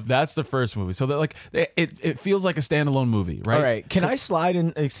that's the first movie. So that like it feels like a standalone movie, right? All right. Can I slide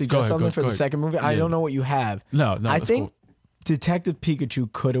and suggest something for the second movie? I don't know what you have. No. I think Detective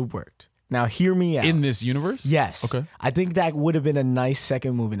Pikachu could have worked. Now, hear me out. In this universe? Yes. Okay. I think that would have been a nice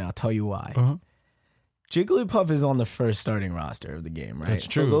second movie, and I'll tell you why. Jigglypuff is on the first starting roster of the game, right? That's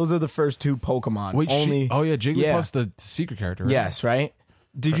true. So those are the first two Pokemon. Wait, Jigglypuff's the secret character, right? Yes, right?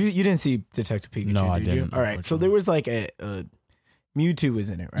 You didn't see Detective Pikachu, No, I did you? didn't, All right, so there was like a Mewtwo was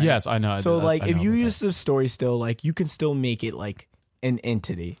in it, right? Yes, I know. So like if you use the story still, like you can still make it like an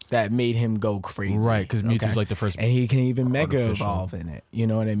entity that made him go crazy. Right, because Mewtwo's like the first. And he can even mega artificial. evolve in it. You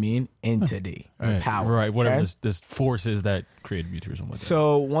know what I mean? Entity. Right, power. right, whatever okay? this force is that created Mewtwo or something like that.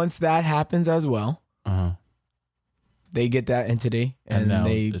 So once that happens as well, they get that entity and now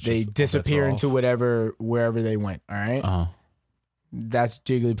they it's just- disappear bets into are wherever they went. All right. That's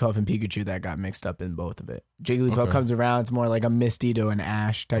Jigglypuff and Pikachu that got mixed up in both of it. Jigglypuff comes around; it's more like a Misty to an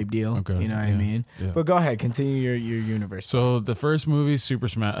Ash type deal. Okay, You know what I mean? yeah. But go ahead, continue your universe. So the first movie, Super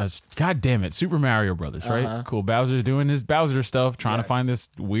Mario Brothers, right? Cool. Bowser's doing his Bowser stuff, trying to find this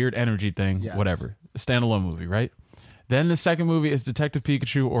weird energy thing, whatever. A standalone movie, right? Then the second movie is Detective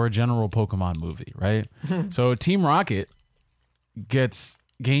Pikachu or a general Pokemon movie, right? So Team Rocket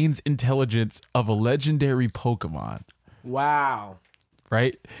gains intelligence of a legendary Pokemon. Wow.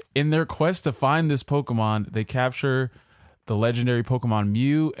 Right? In their quest to find this Pokemon, they capture the legendary Pokemon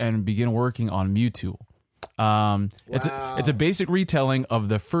Mew and begin working on Mewtwo. It's a basic retelling of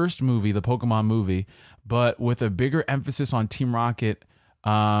the first movie, the Pokemon movie, but with a bigger emphasis on Team Rocket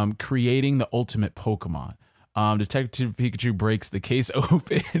creating the ultimate Pokemon. Detective Pikachu breaks the case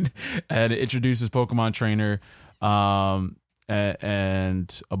open and introduces Pokemon Trainer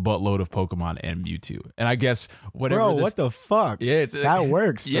and a buttload of Pokemon and Mewtwo. And I guess whatever. Bro, what the fuck? Yeah, that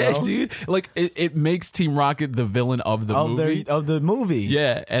works, bro. Yeah, dude. Like it makes Team Rocket the villain of the movie. Of the movie.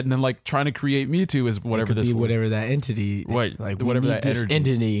 Yeah, and then like trying to create Mewtwo is whatever this whatever that entity. Right, like whatever we need that this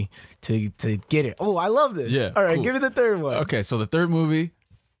energy. entity to get it. Oh, I love this. Yeah, All right, cool. give me the third one. Okay, so the third movie,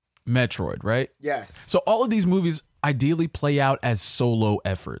 Metroid, right? Yes. So all of these movies ideally play out as solo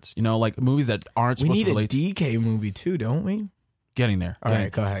efforts. You know, like movies that aren't We supposed need to a relate. DK movie too, don't we? Getting there. All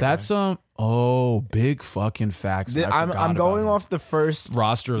right, go ahead. That's big fucking facts. I'm going off the first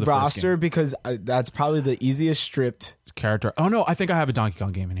roster of the first game. because that's probably the easiest stripped character. Oh no, I think I have a Donkey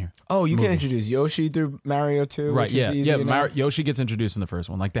Kong game in here. Oh, you can introduce Yoshi through Mario too. Right? Which Yeah, is easy enough. Yoshi gets introduced in the first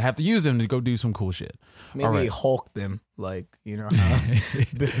one. Like they have to use him to go do some cool shit. Maybe All right. Hulk them, like you know how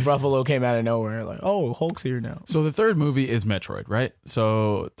Ruffalo came out of nowhere, like Hulk's here now. So the third movie is Metroid, right?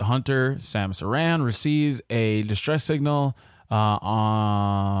 So the hunter Samus Aran receives a distress signal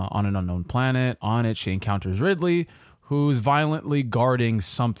on an unknown planet. On it, she encounters Ridley, who's violently guarding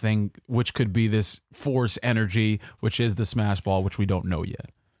something which could be this force energy, which is the Smash Ball, which we don't know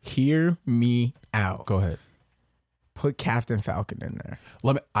yet. Hear me out. Go ahead. Put Captain Falcon in there.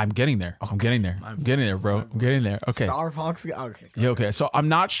 I'm getting there. I'm getting there. I'm getting there, bro. I'm getting there. Okay. Star Fox. Okay. Yeah, okay. So I'm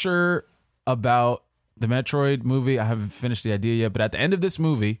not sure about the Metroid movie. I haven't finished the idea yet. But at the end of this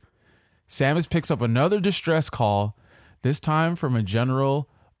movie, Samus picks up another distress call, this time from a general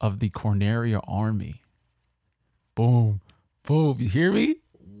of the Corneria army. Boom. Boom. You hear me?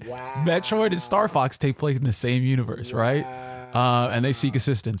 Wow. Metroid and Star Fox take place in the same universe, right? And they seek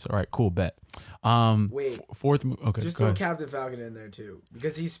assistance. All right, cool, bet. Wait. Fourth, okay, Just go throw ahead. Captain Falcon in there too,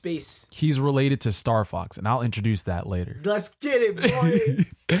 because he's space. He's related to Star Fox, and I'll introduce that later. Let's get it, boy.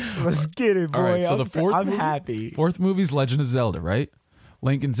 Let's get it, boy. All right, so the I'm movie, happy. Fourth movie's Legend of Zelda, right?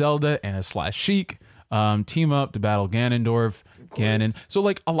 Link and Zelda and / Sheik team up to battle Ganondorf. Ganon. So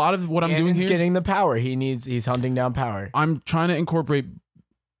like a lot of what I'm doing Ganon's here, getting the power. He's hunting down power. I'm trying to incorporate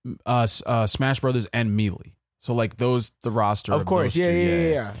Smash Brothers and Melee. So like the roster. Of course, those two,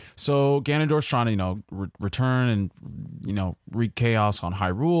 yeah. So Ganondorf's trying to return and wreak chaos on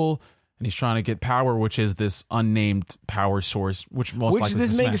Hyrule, and he's trying to get power, which is this unnamed power source, which likely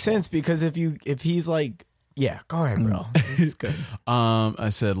this is the makes Smash sense because if he's like, yeah, go ahead, bro. This is good. I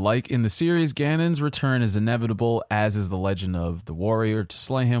said, like in the series, Ganon's return is inevitable, as is the legend of the warrior to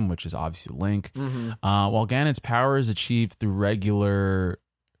slay him, which is obviously Link. While Ganon's power is achieved through regular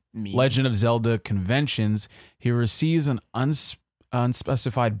Legend of Zelda conventions, he receives an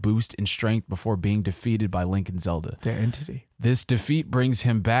unspecified boost in strength before being defeated by Link and Zelda. The entity. This defeat brings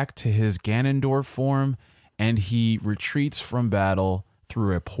him back to his Ganondorf form, and he retreats from battle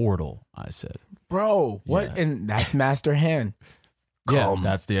through a portal, I said. Bro, what? Yeah. And that's Master Hand. Yeah,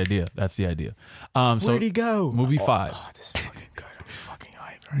 that's the idea. So Where'd he go? Movie 5. Oh, this is fucking good. I'm fucking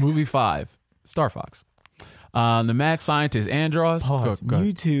hyped right Movie 5, Star Fox. The mad scientist Andros. Pause. Go ahead.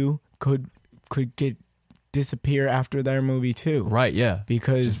 Mewtwo could disappear after their movie too. Right, yeah.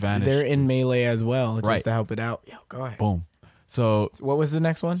 Because Just vanish. they're in Melee as well, just Right. to help it out. Yo, go ahead. Boom. So What was the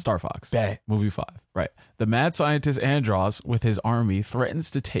next one? Star Fox. Bet. Movie 5. Right. The mad scientist Andros with his army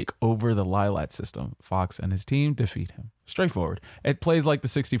threatens to take over the Lilat system. Fox and his team defeat him. Straightforward. It plays like the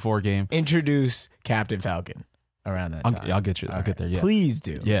 64 game. Introduce Captain Falcon around that time. I'll get you. I'll get there. Yeah. Please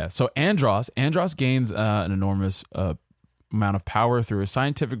do. Yeah. So Andros gains an enormous amount of power through a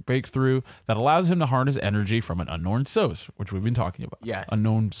scientific breakthrough that allows him to harness energy from an unknown source, which we've been talking about. Yes.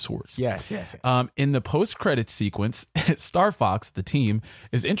 Unknown source. Yes. In the post-credits sequence, Star Fox, the team,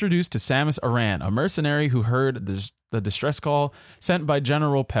 is introduced to Samus Aran, a mercenary who heard the distress call sent by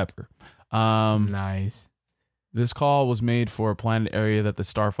General Pepper. Nice. This call was made for a planned area that the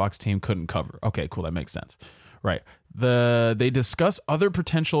Star Fox team couldn't cover. Okay, cool. That makes sense. Right. They discuss other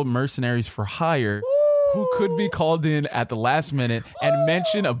potential mercenaries for hire who could be called in at the last minute and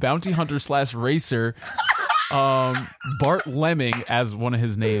mention a bounty hunter / racer, Bart Lemming as one of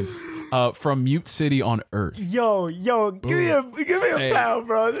his names, from Mute City on Earth. Yo, give me a pound,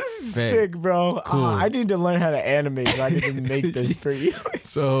 bro. This is Hey. sick, bro. Cool. I need to learn how to animate so I can just make this for you.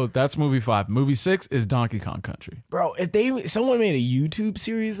 So that's movie 5. Movie 6 is Donkey Kong Country. Bro, if someone made a YouTube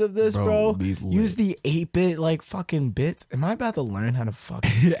series of this, bro, it'd be lit. use the 8-bit like fucking bits. Am I about to learn how to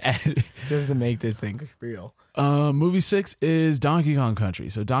fucking just to make this thing real? Movie 6 is Donkey Kong Country.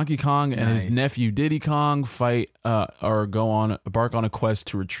 So Donkey Kong and his Nice. nephew Diddy Kong fight or embark on a quest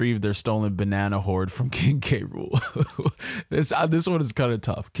to retrieve their stolen banana hoard from King K. Rool. This one is kind of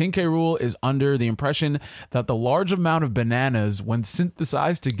tough. King K. Rool is under the impression that the large amount of bananas, when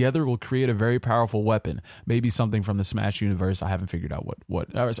synthesized together, will create a very powerful weapon. Maybe something from the Smash universe. I haven't figured out what.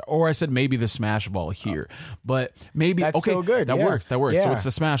 Or I said maybe the Smash Ball here, but maybe That's okay, still good. That Yeah. works. So Yeah. it's the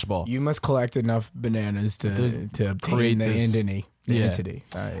Smash Ball. You must collect enough bananas to obtain create the this- entity. Yeah. Entity.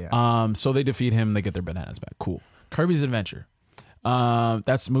 Yeah. So they defeat him. They get their bananas back. Cool. Kirby's Adventure.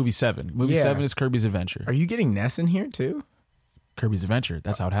 That's movie 7. Movie Yeah. 7 is Kirby's Adventure. Are you getting Ness in here too? Kirby's Adventure.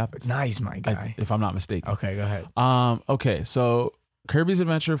 That's how it happens. Nice, my guy. If I'm not mistaken. Okay, go ahead. Okay. So Kirby's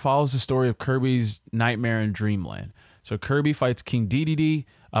Adventure follows the story of Kirby's nightmare in Dreamland. So Kirby fights King Dedede,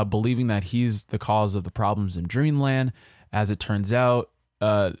 believing that he's the cause of the problems in Dreamland. As it turns out,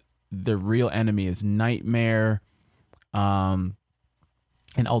 the real enemy is Nightmare.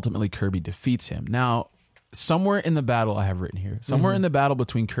 And ultimately Kirby defeats him. Now, somewhere in the battle I have written here, somewhere in the battle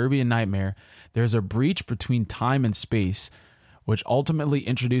between Kirby and Nightmare, there's a breach between time and space, which ultimately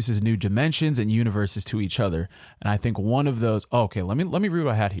introduces new dimensions and universes to each other. And I think one of those, okay, let me read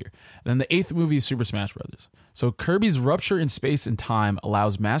what I had here. And then the 8th movie is Super Smash Brothers. So Kirby's rupture in space and time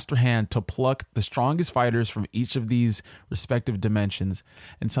allows Master Hand to pluck the strongest fighters from each of these respective dimensions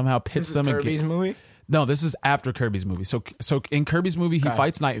and somehow pits This is them Kirby's movie? No, this is after Kirby's movie. So in Kirby's movie, he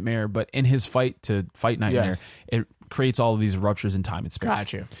fights Nightmare, but in his fight to fight Nightmare, Yes. it creates all of these ruptures in time and space.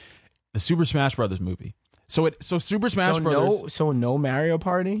 Got you. The Super Smash Brothers movie. So Super Smash Brothers. No Mario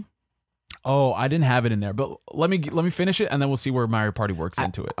Party. Oh, I didn't have it in there, but let me finish it, and then we'll see where Mario Party works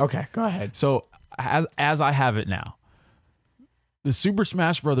into it. Okay, go ahead. So as I have it now, the Super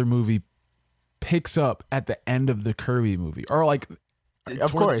Smash Brother movie picks up at the end of the Kirby movie, or like,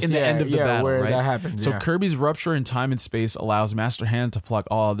 Of course, in the end of the battle, where right? that happens. So yeah. Kirby's rupture in time and space allows Master Hand to pluck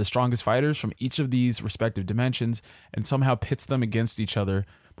all of the strongest fighters from each of these respective dimensions and somehow pits them against each other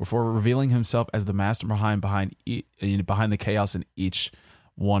before revealing himself as the mastermind behind the chaos in each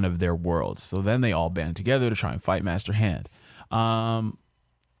one of their worlds. So then they all band together to try and fight Master Hand.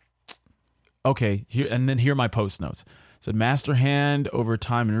 Okay, here are my post notes. So Master Hand, over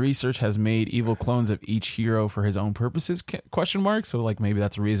time and research, has made evil clones of each hero for his own purposes? Question mark. So like maybe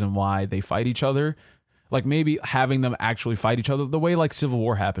that's a reason why they fight each other. Like maybe having them actually fight each other the way like Civil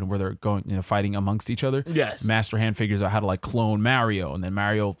War happened, where they're going, fighting amongst each other. Yes. Master Hand figures out how to like clone Mario, and then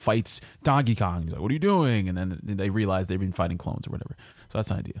Mario fights Donkey Kong. He's like, "What are you doing?" And then they realize they've been fighting clones or whatever. So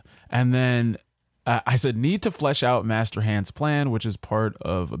that's an idea. And then I said, need to flesh out Master Hand's plan, which is part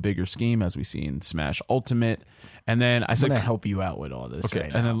of a bigger scheme, as we see in Smash Ultimate. And then I said, I'm gonna help you out with all this. okay,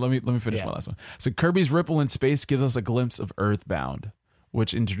 right and now. then let me finish my last one. So Kirby's Ripple in Space gives us a glimpse of Earthbound,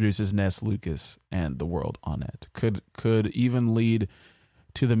 which introduces Ness Lucas and the world on it. Could even lead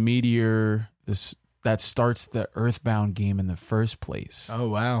to the meteor that starts the Earthbound game in the first place. Oh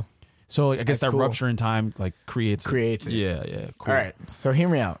wow. So like, I guess That's that cool. rupture in time like creates it. Yeah, cool. All right, so hear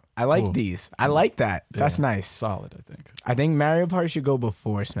me out. I like Cool. these. I like that. That's Yeah, nice. Solid, I think. I think Mario Party should go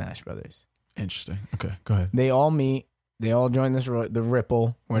before Smash Brothers. Interesting. Okay, go ahead. They all meet. They all join the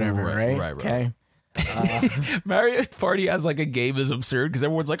Ripple, whatever, right? Right. Okay. Mario Party as like a game is absurd because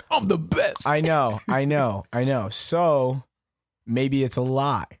everyone's like, I'm the best. I know. So maybe it's a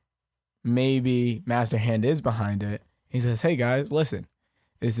lie. Maybe Master Hand is behind it. He says, "Hey guys, listen.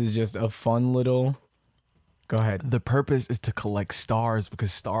 This is just a fun little." Go ahead. The purpose is to collect stars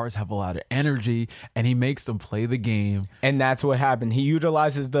because stars have a lot of energy, and he makes them play the game. And that's what happened. He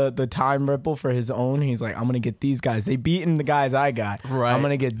utilizes the time ripple for his own. He's like, I'm gonna get these guys. They beaten the guys I got. Right. I'm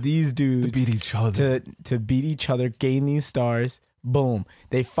gonna get these dudes To beat each other. To beat each other, gain these stars. Boom.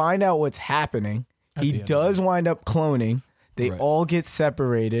 They find out what's happening. He does wind up cloning. They Right. all get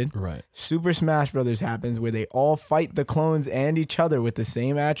separated. Right. Super Smash Brothers happens where they all fight the clones and each other with the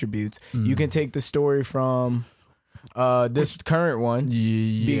same attributes. You can take the story from this current one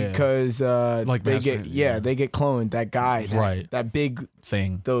because Like they Master get Hand, yeah. they get cloned. That guy, Right. that big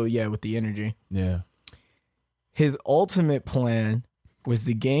Thing. though, with the energy. Yeah. His ultimate plan was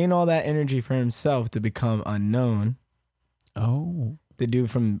to gain all that energy for himself to become unknown. Oh. The dude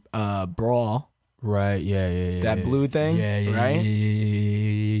from Brawl. Right. Yeah. That blue thing, Yeah. right?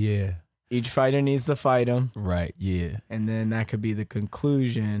 Yeah. Each fighter needs to fight him. Right. Yeah. And then that could be the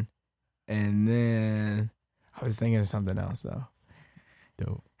conclusion. And then I was thinking of something else though.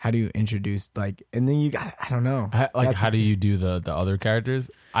 Dope. How do you introduce and then you got, I don't know. How do you do the other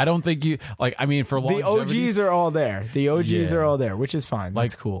characters? I don't think you I mean for the longevity, OGs are all there. The OGs Yeah. are all there, which is fine. like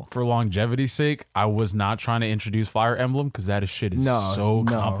That's cool. For longevity's sake, I was not trying to introduce Fire Emblem because that shit is so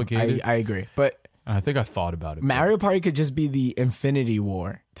complicated. I agree. But And I think I thought about it. Mario Party could just be the Infinity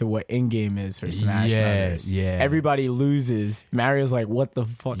War to what in-game is for Smash Brothers. Yeah. Everybody loses. Mario's like, what the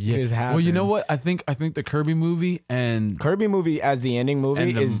fuck just happened? Well, you know what? I think the Kirby movie and Kirby movie as the ending movie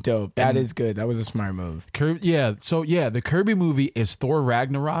And the- is dope. That and- is good. That was a smart move. the Kirby movie is Thor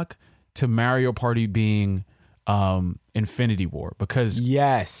Ragnarok to Mario Party being Infinity War because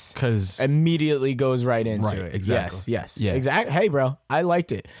Yes. Immediately goes right into Right, it. exactly. Yes. Yeah. Exactly. Hey, bro, I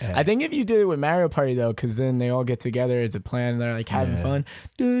liked it. Yeah. I think if you did it with Mario Party though, because then they all get together, it's a plan. They're like having fun.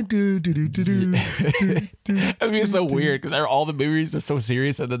 Do, do, do, do, do, do, do, do, I mean it's so weird because all the movies are so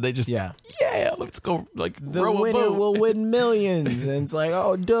serious and then they just Yeah. let's go like The row a winner boat. will win millions, and it's like,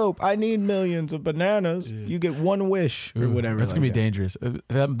 oh, dope! I need millions of bananas. You get one wish or whatever. That's gonna be dangerous.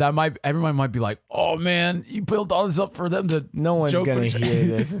 That might everyone might be like, oh man, you built all this up for them to. No one's joke gonna with each- hear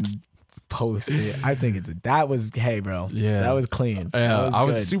this and post it. I think that was hey, bro. Yeah. that was clean. Yeah, That I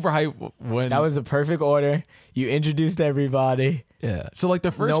was good. super hyped when That was the perfect order. You introduced everybody. yeah. So like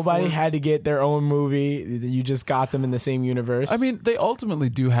the first Nobody four- had to get their own movie. You just got them in the same universe. I mean, they ultimately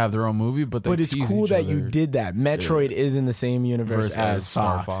do have their own movie, but it's tease cool each that you other. did that. Metroid is in the same universe Versus as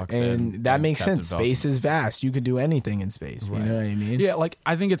Star Fox, Fox and that and makes Captain sense. Falcon. Space is vast. You could do anything in space. You know what I mean? Yeah, like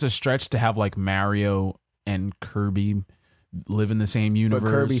I think it's a stretch to have like Mario and Kirby live in the same But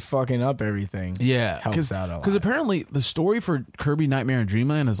universe. Kirby fucking up everything. yeah, helps out a lot. Because apparently the story for Kirby Nightmare and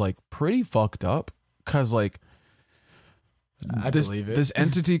Dreamland is like pretty fucked up. Because like believe it. this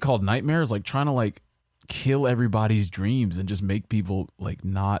entity called Nightmare is like trying to like kill everybody's dreams and just make people like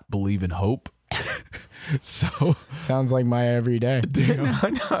not believe in hope. So Sounds like my everyday.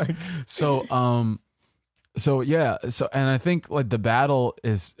 No. So yeah, and I think like the battle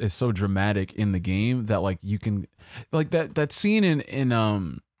is so dramatic in the game that like you can like that scene in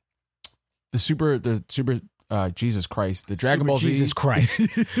the super Jesus Christ, the Dragon Ball Z. Jesus Christ.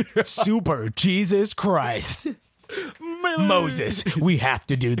 Super Jesus Christ. Moses, we have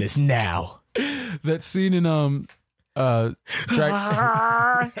to do this now. That scene in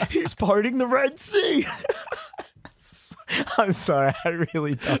He's parting the Red Sea. I'm sorry, I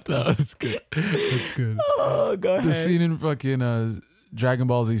really thought that. No, that's good. That's good. Oh, go ahead. The scene in fucking Dragon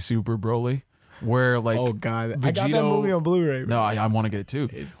Ball Z Super Broly, where like Oh god, Vegito, I got that movie on Blu-ray. Bro. No, I want to get it too.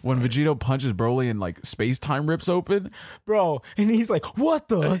 When Vegito punches Broly and like space time rips open, Bro, and he's like, "What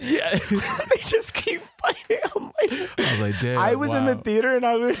the?" yeah, They just keep fighting. I'm like, I was like, damn. I was in the wow. theater and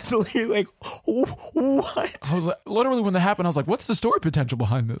I was literally like, "What?" I was like, literally when that happened, I was like, what's the story potential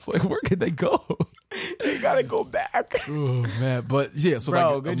behind this? Like, where could they go? They gotta go back. Oh man, but yeah, so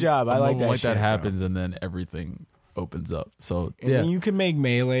Bro, like, good job. I like that Like shit, that bro. happens, and then everything opens up. So And yeah, then you can make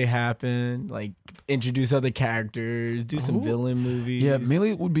Melee happen, like introduce other characters, do some villain movies. yeah,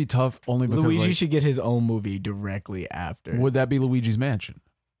 Melee would be tough only because Luigi like, should get his own movie directly after. would that be Luigi's Mansion?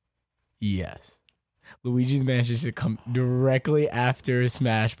 Yes. Luigi's Mansion should come directly after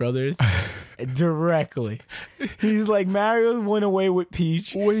Smash Brothers. Directly. He's like, Mario went away with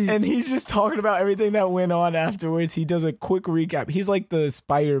Peach. Wait. And he's just talking about everything that went on afterwards. He does a quick recap. He's like the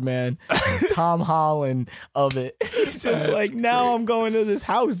Spider-Man, Tom Holland of it. He's just like, now I'm going to this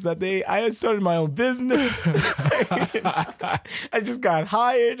house that I had started my own business. I just got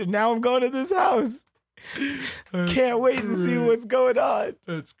hired and now I'm going to this house. Can't wait to see what's going on.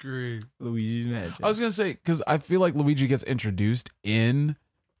 That's great. Luigi's Mansion. I was gonna say because I feel like Luigi gets introduced in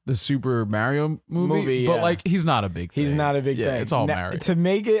the Super Mario movie, but yeah. like he's not a big thing. He's not a big yeah, thing. It's all Now, Mario. To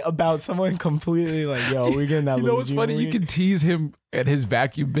make it about someone completely like, yo, we're getting that You know what's Luigi funny? movie. You can tease him at his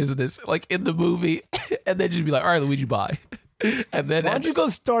vacuum business, like in the movie, and then just be like, "All right, Luigi, bye." And then Why don't you go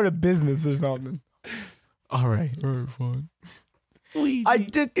start a business or something? all right, fine. I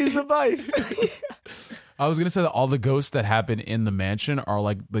took his advice. I was gonna say that all the ghosts that happen in the mansion are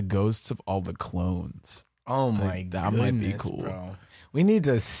like the ghosts of all the clones. Oh my Like, that might be goodness, cool. bro. We need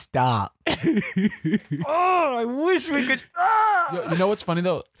to stop. Oh, I wish we could. You know what's funny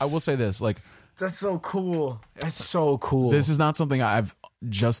though? I will say this: like, That's so cool. That's so cool. this is not something I've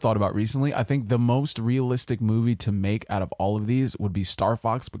just thought about recently. I think the most realistic movie to make out of all of these would be Star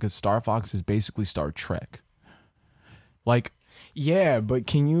Fox because Star Fox is basically Star Trek. Like, yeah, but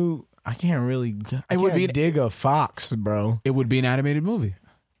can you? I can't really. I would can't be- dig a fox, bro. it would be an animated movie.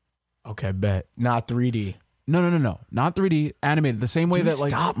 Okay, bet not 3D. No. Not 3D, animated. The same way Do that like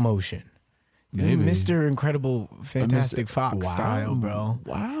stop motion. Do Maybe. Mr. Incredible Fantastic Fox Wow. style, bro.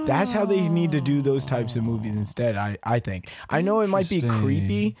 Wow. That's how they need to do those types of movies instead, I think. I know it might be Interesting.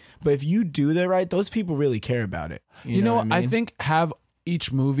 creepy, but if you do that right, those people really care about it. You know what what? I think have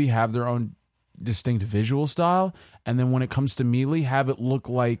each movie have their own distinct visual style, and then when it comes to Melee, have it look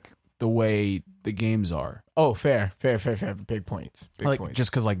like the way the games are. Oh, fair. Big points. Big Like points.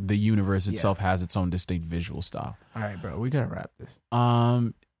 just because like the universe itself has its own distinct visual style. All right, bro. We gotta wrap this.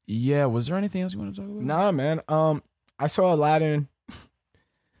 Yeah. Was there anything else you want to talk about? Nah, man. I saw Aladdin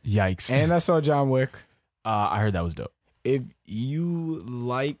Yikes. and I saw John Wick. I heard that was dope. If you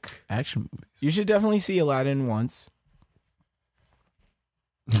like, Action movies. you should definitely see Aladdin once.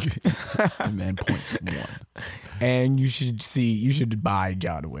 Man, points one. And you should buy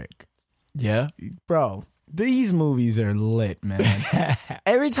John Wick. Yeah. Bro, these movies are lit, man.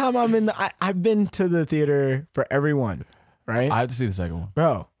 Every time I'm I've been to the theater for every one, right? I have to see the second one.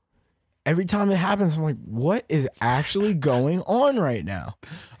 Bro, every time it happens, I'm like, what is actually going on right now?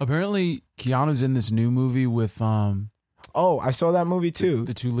 Apparently, Keanu's in this new movie with Oh, I saw that movie too.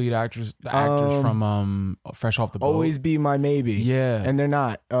 the two lead actors, from Fresh Off the Boat. Always Be My Maybe. Yeah. And they're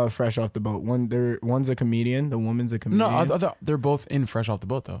not fresh off the boat. One's a comedian, the woman's a comedian. No, I thought they're both in Fresh Off the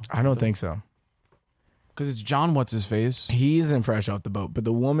Boat though. I don't think so. Because it's John What's His Face. He's in Fresh Off the Boat, but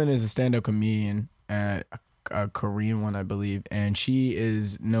the woman is a stand-up comedian, a Korean one, I believe, and she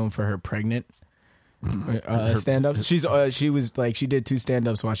is known for her pregnant stand-ups. She did 2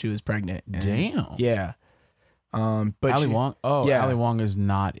 stand-ups while she was pregnant. And- Damn. Yeah. But Ali Wong. Oh, yeah. Ali Wong is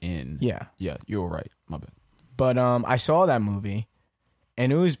not in. Yeah. Yeah, you were right. My bad. But I saw that movie,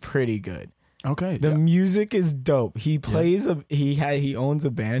 and it was pretty good. Okay. The music is dope. He plays he owns a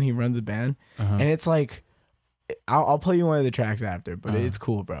band. He runs a band, and it's like, I'll play you one of the tracks after. But it's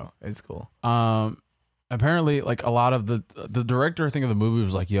cool, bro. It's cool. Apparently, like a lot of the director, I think, of the movie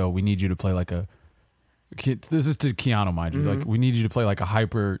was like, "Yo, we need you to play like a." This is to Keanu, mind you. Like, we need you to play like a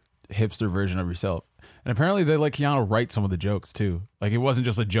hyper hipster version of yourself. And apparently they let Keanu write some of the jokes too. Like it wasn't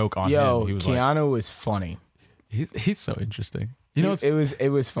just a joke on him. He was Keanu was funny. He's so interesting. You know, it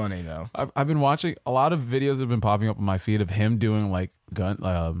was funny though. I've been watching a lot of videos have been popping up on my feed of him doing like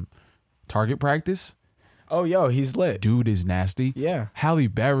target practice. Oh, yo, he's lit. Dude is nasty. Yeah. Halle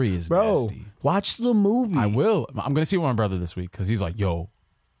Berry is nasty. Watch the movie. I will. I'm going to see it with my brother this week because he's like, yo,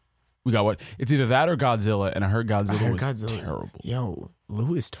 we got what? It's either that or Godzilla. And I heard Godzilla was terrible. Yo,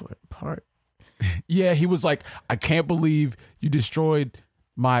 Louis Part. Yeah, he was like, I can't believe you destroyed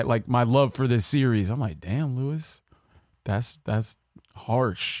my love for this series. I'm like, damn, Louis, that's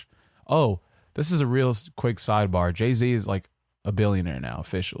harsh. Oh, this is a real quick sidebar. Jay-Z is like a billionaire now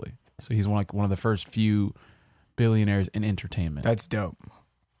officially. So he's one of the first few billionaires in entertainment. That's dope.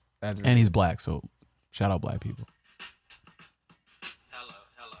 And he's black, so shout out black people.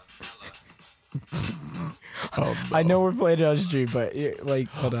 Oh, no. I know we're playing it on the street, but like,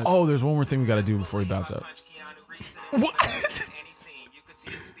 hold on. Oh, there's one more thing we got to do before we bounce out. What?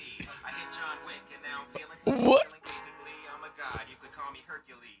 What?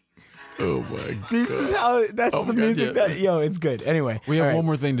 Oh my god. This is how that's the music that it's good. Anyway. We have one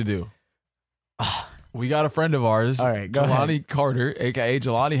more thing to do. We got a friend of ours, all right, go Jelani ahead. Carter, aka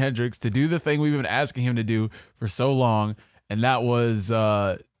Jelani Hendrix, to do the thing we've been asking him to do for so long, and that was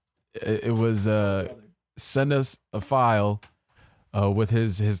send us a file with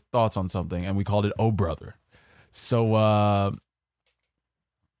his thoughts on something, and we called it "Oh Brother." So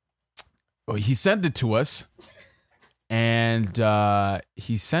he sent it to us. And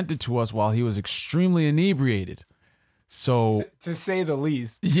he sent it to us while he was extremely inebriated. So to say the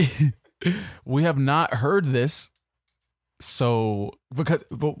least. We have not heard this. So because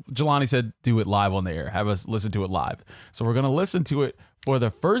Jelani said do it live on the air. Have us listen to it live. So we're going to listen to it for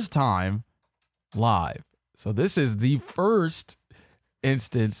the first time live. So this is the first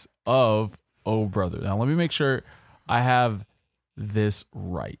instance of Oh Brother. Now let me make sure I have this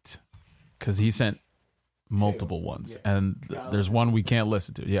right. Because he sent multiple ones, and there's one we can't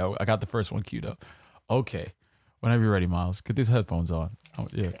listen to. Yeah, I got the first one queued up. Okay, whenever you're ready, Miles, get these headphones on. Oh,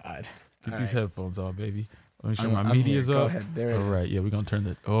 yeah, God. Get these headphones on, baby. Let me show my media's up. Go ahead. There it is. All right, yeah, we're gonna turn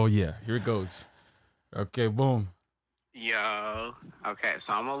the. Oh yeah, here it goes. Okay, boom. Yo, okay,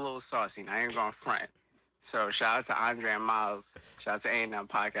 so I'm a little saucy. I ain't gonna front. So shout out to Andre and Miles. Shout out to A&M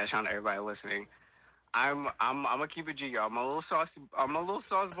podcast. Shout out to everybody listening. I'm gonna keep it G, y'all. I'm a little saucy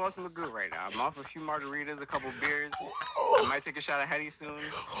Boston Magoo right now. I'm off a few margaritas, a couple beers. I might take a shot of Hetty soon.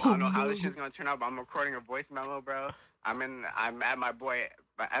 I don't know how this shit's gonna turn out, but I'm recording a voice memo, bro. I'm at my boy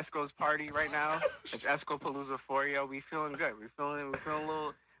Esco's party right now. It's Esco Palooza 4, yo. We feeling good. We feeling a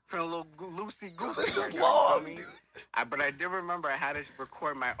little loosey goosey. This is long. But I did remember I had to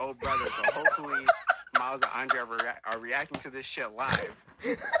record my old brother, so hopefully Miles and Andre are reacting to this shit live.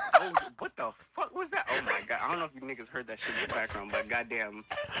 Oh, what the fuck was that? Oh my god, I don't know if you niggas heard that shit in the background, but goddamn,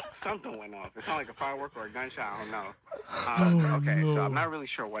 something went off. It sounded like a firework or a gunshot, I don't know. Okay, so I'm not really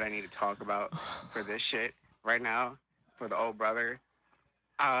sure what I need to talk about for this shit right now, for the old brother.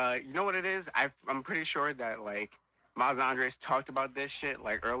 You know what it is? I'm pretty sure that, like, Miles and Andres talked about this shit,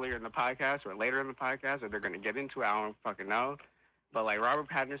 like, earlier in the podcast or later in the podcast, or they're gonna get into it, I don't fucking know. But, like, Robert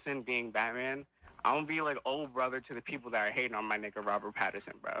Pattinson being Batman, I don't be like old brother to the people that are hating on my nigga Robert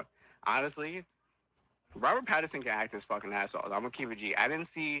Pattinson, bro. Honestly, Robert Pattinson can act his fucking ass off. I'm gonna keep it G. I didn't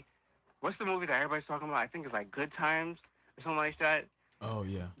see, what's the movie that everybody's talking about? I think it's like Good Times or something like that. Oh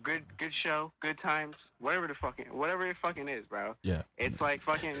yeah. Good show, Good Times, whatever it fucking is, bro. Yeah. It's like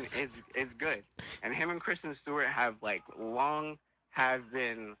fucking, it's good. And him and Kristen Stewart have like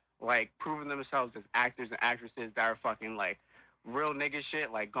been like proving themselves as actors and actresses that are fucking like real nigga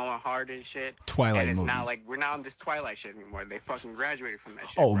shit, like going hard and shit. Twilight and it's movies. not like we're not on this Twilight shit anymore. They fucking graduated from that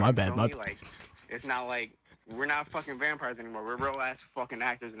shit. Oh, bro. my bad. Like, it's not like we're not fucking vampires anymore. We're real ass fucking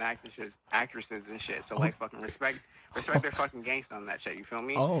actors and actresses and shit. So like fucking respect their fucking gangsta on that shit. You feel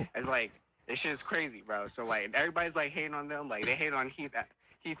me? Oh. It's like this shit is crazy, bro. So like everybody's like hating on them. Like they hate on Heath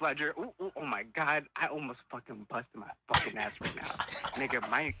Ledger. Ooh, oh my god, I almost fucking busted my fucking ass right now, nigga.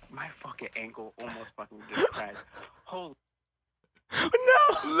 My fucking ankle almost fucking gets cracked. Holy.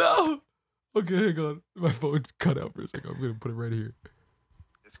 No. Okay, hang on. My phone cut out for a second. I'm gonna put it right here.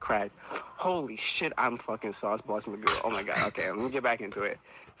 It's cracked. Holy shit, I'm fucking sauce boss Magoo. Oh my god. Okay, let me get back into it.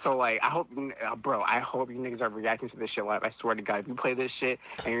 So like, I hope you niggas are reacting to this shit live. I swear to God, if you play this shit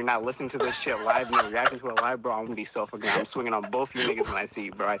and you're not listening to this shit live and you're reacting to it live, bro, I'm gonna be so fucking. I'm swinging on both you niggas when I see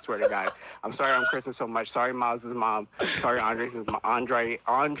you, bro. I swear to God. I'm sorry I'm cursing so much. Sorry, Miles' mom. Sorry, Andre's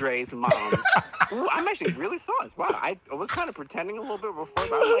mom. Ooh, I'm actually really sauce. Wow, I was kind of pretending a little bit before,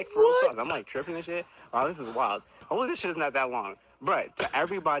 but I'm like for real sauce. I'm like tripping and shit. Wow, this is wild. Hopefully this shit is not that long. But to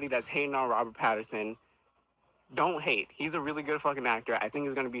everybody that's hating on Robert Pattinson, don't hate. He's a really good fucking actor. I think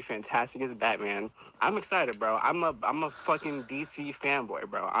he's gonna be fantastic as Batman. I'm excited, bro. I'm a fucking DC fanboy,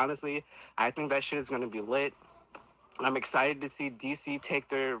 bro. Honestly, I think that shit is gonna be lit. I'm excited to see DC take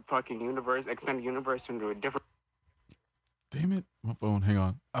their fucking universe, extended universe into a different. Damn it, my phone. Hang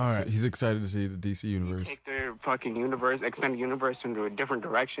on. All right. He's excited to see the DC universe. Take their fucking universe, extended universe into a different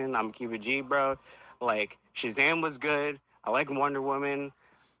direction. I'm keep it G, bro. Like Shazam was good. I like Wonder Woman.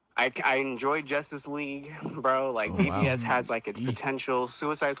 I enjoy Justice League, bro. Like BVS has like its potential.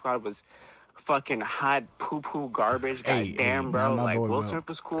 Suicide Squad was fucking hot poo garbage. God damn, bro. not my Like boy, Will bro. Smith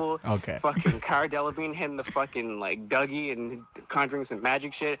was cool. Okay. Fucking Cara Delevingne hitting the fucking like Dougie and conjuring some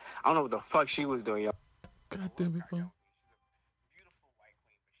magic shit. I don't know what the fuck she was doing, yo. God damn it, phone.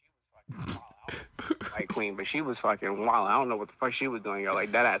 White queen, but she was fucking wild. I don't know what the fuck she was doing, yo.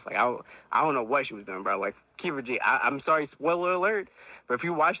 Like that ass. Like I don't know what she was doing, bro. Like keep it G. I'm sorry, spoiler alert. But if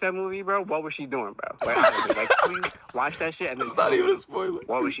you watch that movie, bro, what was she doing, bro? Like, honestly, like please watch that shit and then. It's not even a spoiler.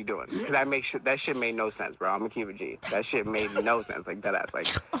 What was she doing? Because that shit made no sense, bro. I'm gonna keep it G. That shit made no sense. Like that ass. Like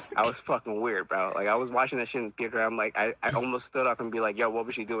I was fucking weird, bro. Like I was watching that shit in theater. I'm like, I almost stood up and be like, yo, what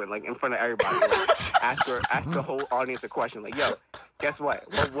was she doing? Like in front of everybody. Like, ask the whole audience a question. Like, yo, guess what?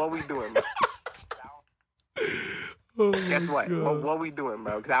 What we doing, bro? Guess what? What we doing,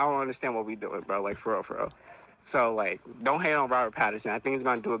 bro? Because I don't understand what we doing, bro. Like for real. So like, don't hate on Robert Pattinson. I think he's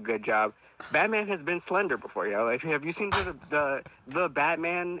gonna do a good job. Batman has been slender before, yo. Like, have you seen the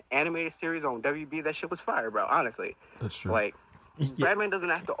Batman animated series on WB? That shit was fire, bro. Honestly, That's true. like, Batman doesn't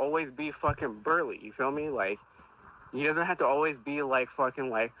have to always be fucking burly. You feel me? Like, he doesn't have to always be like fucking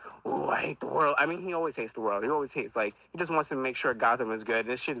like, oh, I hate the world. I mean, he always hates the world. He always hates, like, he just wants to make sure Gotham is good.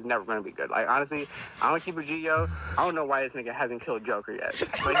 This shit is never gonna be good. Like, honestly, I'm gonna keep it G, yo. I don't know why this nigga hasn't killed Joker yet.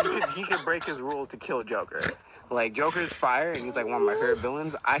 Like, he could break his rule to kill Joker. Like, Joker's fire, and he's like one of my favorite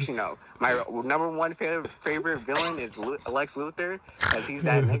villains. Actually, no. My number one favorite villain is Lex Luthor, because he's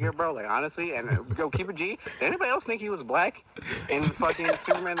that nigga, bro. Like, honestly, and yo, keep it G. Did anybody else think he was black in fucking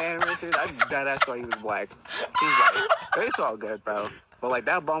Superman the animated series? That's why he was black. He's like, but it's all good, bro. But like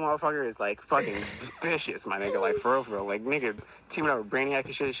that bum motherfucker is like fucking vicious, my nigga. Like for real. Like nigga teaming up with Brainiac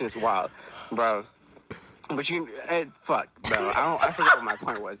and shit. This shit is wild, bro. But fuck, bro. I forgot what my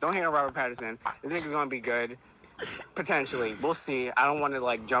point was. Don't hate on Robert Pattinson. This nigga's gonna be good. Potentially, we'll see. I don't want to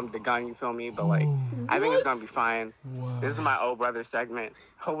like jump the gun, you feel me? But like, I think it's gonna be fine. This is my old brother segment.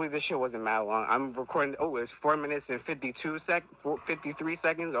 Hopefully, this shit wasn't mad long. I'm recording. Oh, it's 4 minutes and 53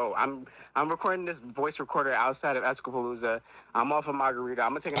 seconds. Oh, I'm recording this voice recorder outside of Escapalooza. I'm off a margarita. I'm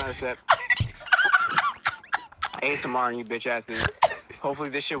gonna take another sip. ASMR on you bitch asses. Hopefully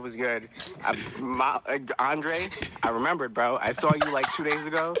this shit was good. Andre, I remembered, bro. I saw you like 2 days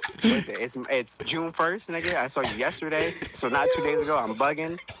ago. Listen, it's June 1st, nigga. I saw you yesterday, so not 2 days ago. I'm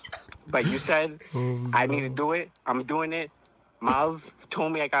bugging. But you said I need to do it. I'm doing it. Miles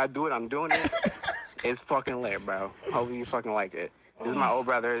told me I gotta do it. I'm doing it. It's fucking lit, bro. Hopefully you fucking like it. This is my old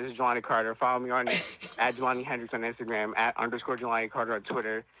brother. This is Jelani Carter. Follow me on at Jelani Hendricks on Instagram, @_Jelani Carter on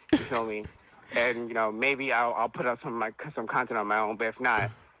Twitter. You feel me? And, you know, maybe I'll put up some content on my own. But if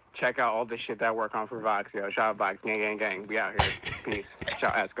not, check out all the shit that I work on for Vox. Yo, shout out Vox. Gang, gang. We out here. Peace.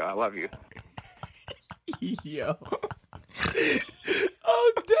 Shout out Esco. I love you. Yo.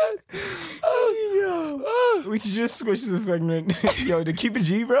 Oh, I'm dead. Oh, yo. Oh. We should just switch the segment. Yo, to keep it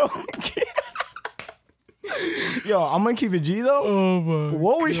G, bro. Yo, I'm gonna keep it G, though. Oh, my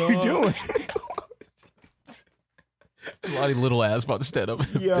What were you doing? Jelani little ass about to stand up.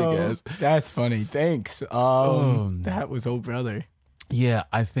 Yo, Big ass. that's funny. Thanks. That was old brother. Yeah,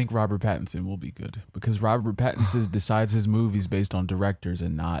 I think Robert Pattinson will be good because Robert Pattinson decides his movies based on directors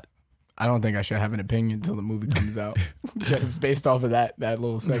and not. I don't think I should have an opinion until the movie comes out. Just based off of that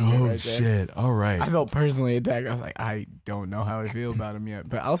little segment Oh right there. shit! All right. I felt personally attacked. I was like, I don't know how I feel about him yet,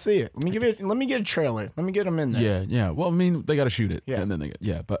 but I'll see it. Let me get a trailer. Let me get him in there. Yeah. Well, I mean, they got to shoot it. Yeah. And then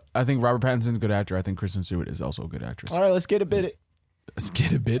but I think Robert Pattinson's a good actor. I think Kristen Stewart is also a good actress. All right, let's get a bit. Let's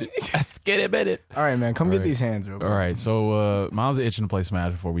get a bit. All right, man, come All get right. these hands real quick. All right. So Miles is itching to play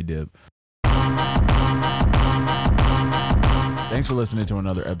Smash before we dip. Thanks for listening to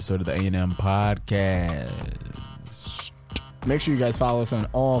another episode of the A&M Podcast. Make sure you guys follow us on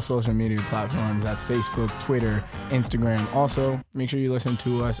all social media platforms. That's Facebook, Twitter, Instagram. Also, make sure you listen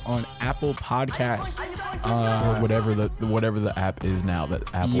to us on Apple Podcasts. Or whatever the app is now that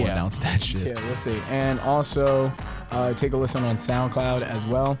Apple announced that shit. Yeah, we'll see. And also, take a listen on SoundCloud as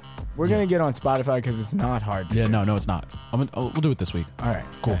well. We're going to get on Spotify because it's not hard to do. No, it's not. We'll do it this week. All right,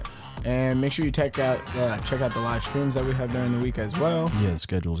 cool. And make sure you check out the live streams that we have during the week as well. Yeah, the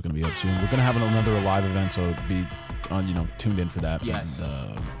schedule is going to be up soon. We're going to have another live event, so be on, tuned in for that. Yes.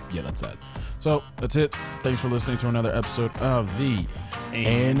 And, yeah, that's that. So that's it. Thanks for listening to another episode of the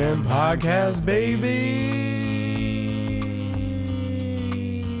A&M Podcast, baby.